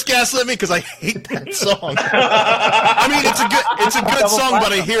reverse gaslit me because I hate that song. I mean, it's a good song,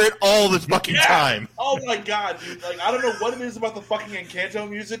 but I hear it all the fucking time. Oh my god, dude! Like I don't know what it is about the fucking Encanto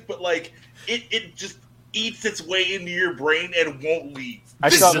music, but like it just eats its way into your brain and won't leave.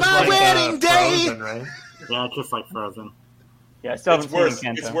 This is my wedding day. Frozen, right? Yeah, just like Frozen. Yeah, I still haven't It's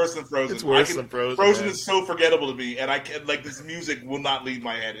seen Encanto. It's worse than Frozen. It's worse than Frozen. Frozen man. is so forgettable to me, and I can like this music will not leave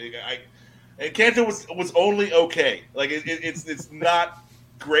my head. Encanto was only okay. Like it's not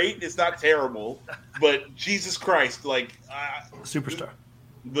great. It's not terrible, but Jesus Christ, like Superstar.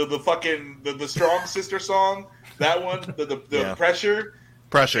 The fucking the Strong Sister song, that one, the Yeah. pressure.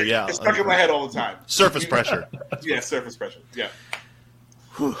 Pressure, yeah. It's stuck in my head all the time. Surface pressure. Yeah, surface pressure. Yeah.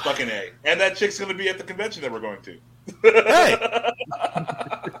 Fucking A. And that chick's going to be at the convention that we're going to. Hey!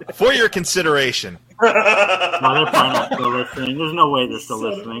 For your consideration. No, they're probably not still listening. There's no way they're still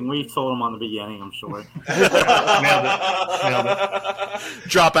listening. We told them on the beginning, I'm sure. Nailed it.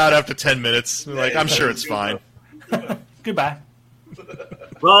 Drop out after 10 minutes. Like, I'm sure it's fine. Goodbye.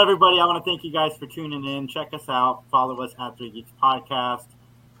 Well, everybody, I want to thank you guys for tuning in. Check us out. Follow us at 3 Geeks Podcast.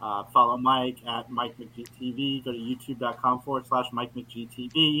 Follow Mike at Mike McGTV. Go to youtube.com/Mike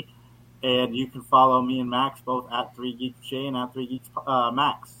McGTV. And you can follow me and Max both at 3 Geeks J and at 3 Geeks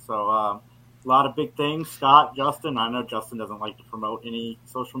Max. So a lot of big things. Scott, Justin. I know Justin doesn't like to promote any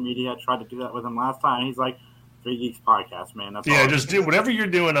social media. I tried to do that with him last time. He's like, 3 Geeks Podcast, man. That's all. Just do whatever you're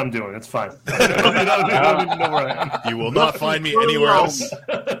doing. I'm doing. It's fine. I don't even know where I am. You will not find me anywhere else. All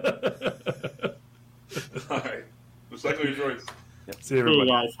right. Recycle your joints. See you, everybody.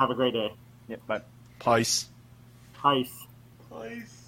 See you guys. Have a great day. Yep, bye. Pice. Peace. Nice.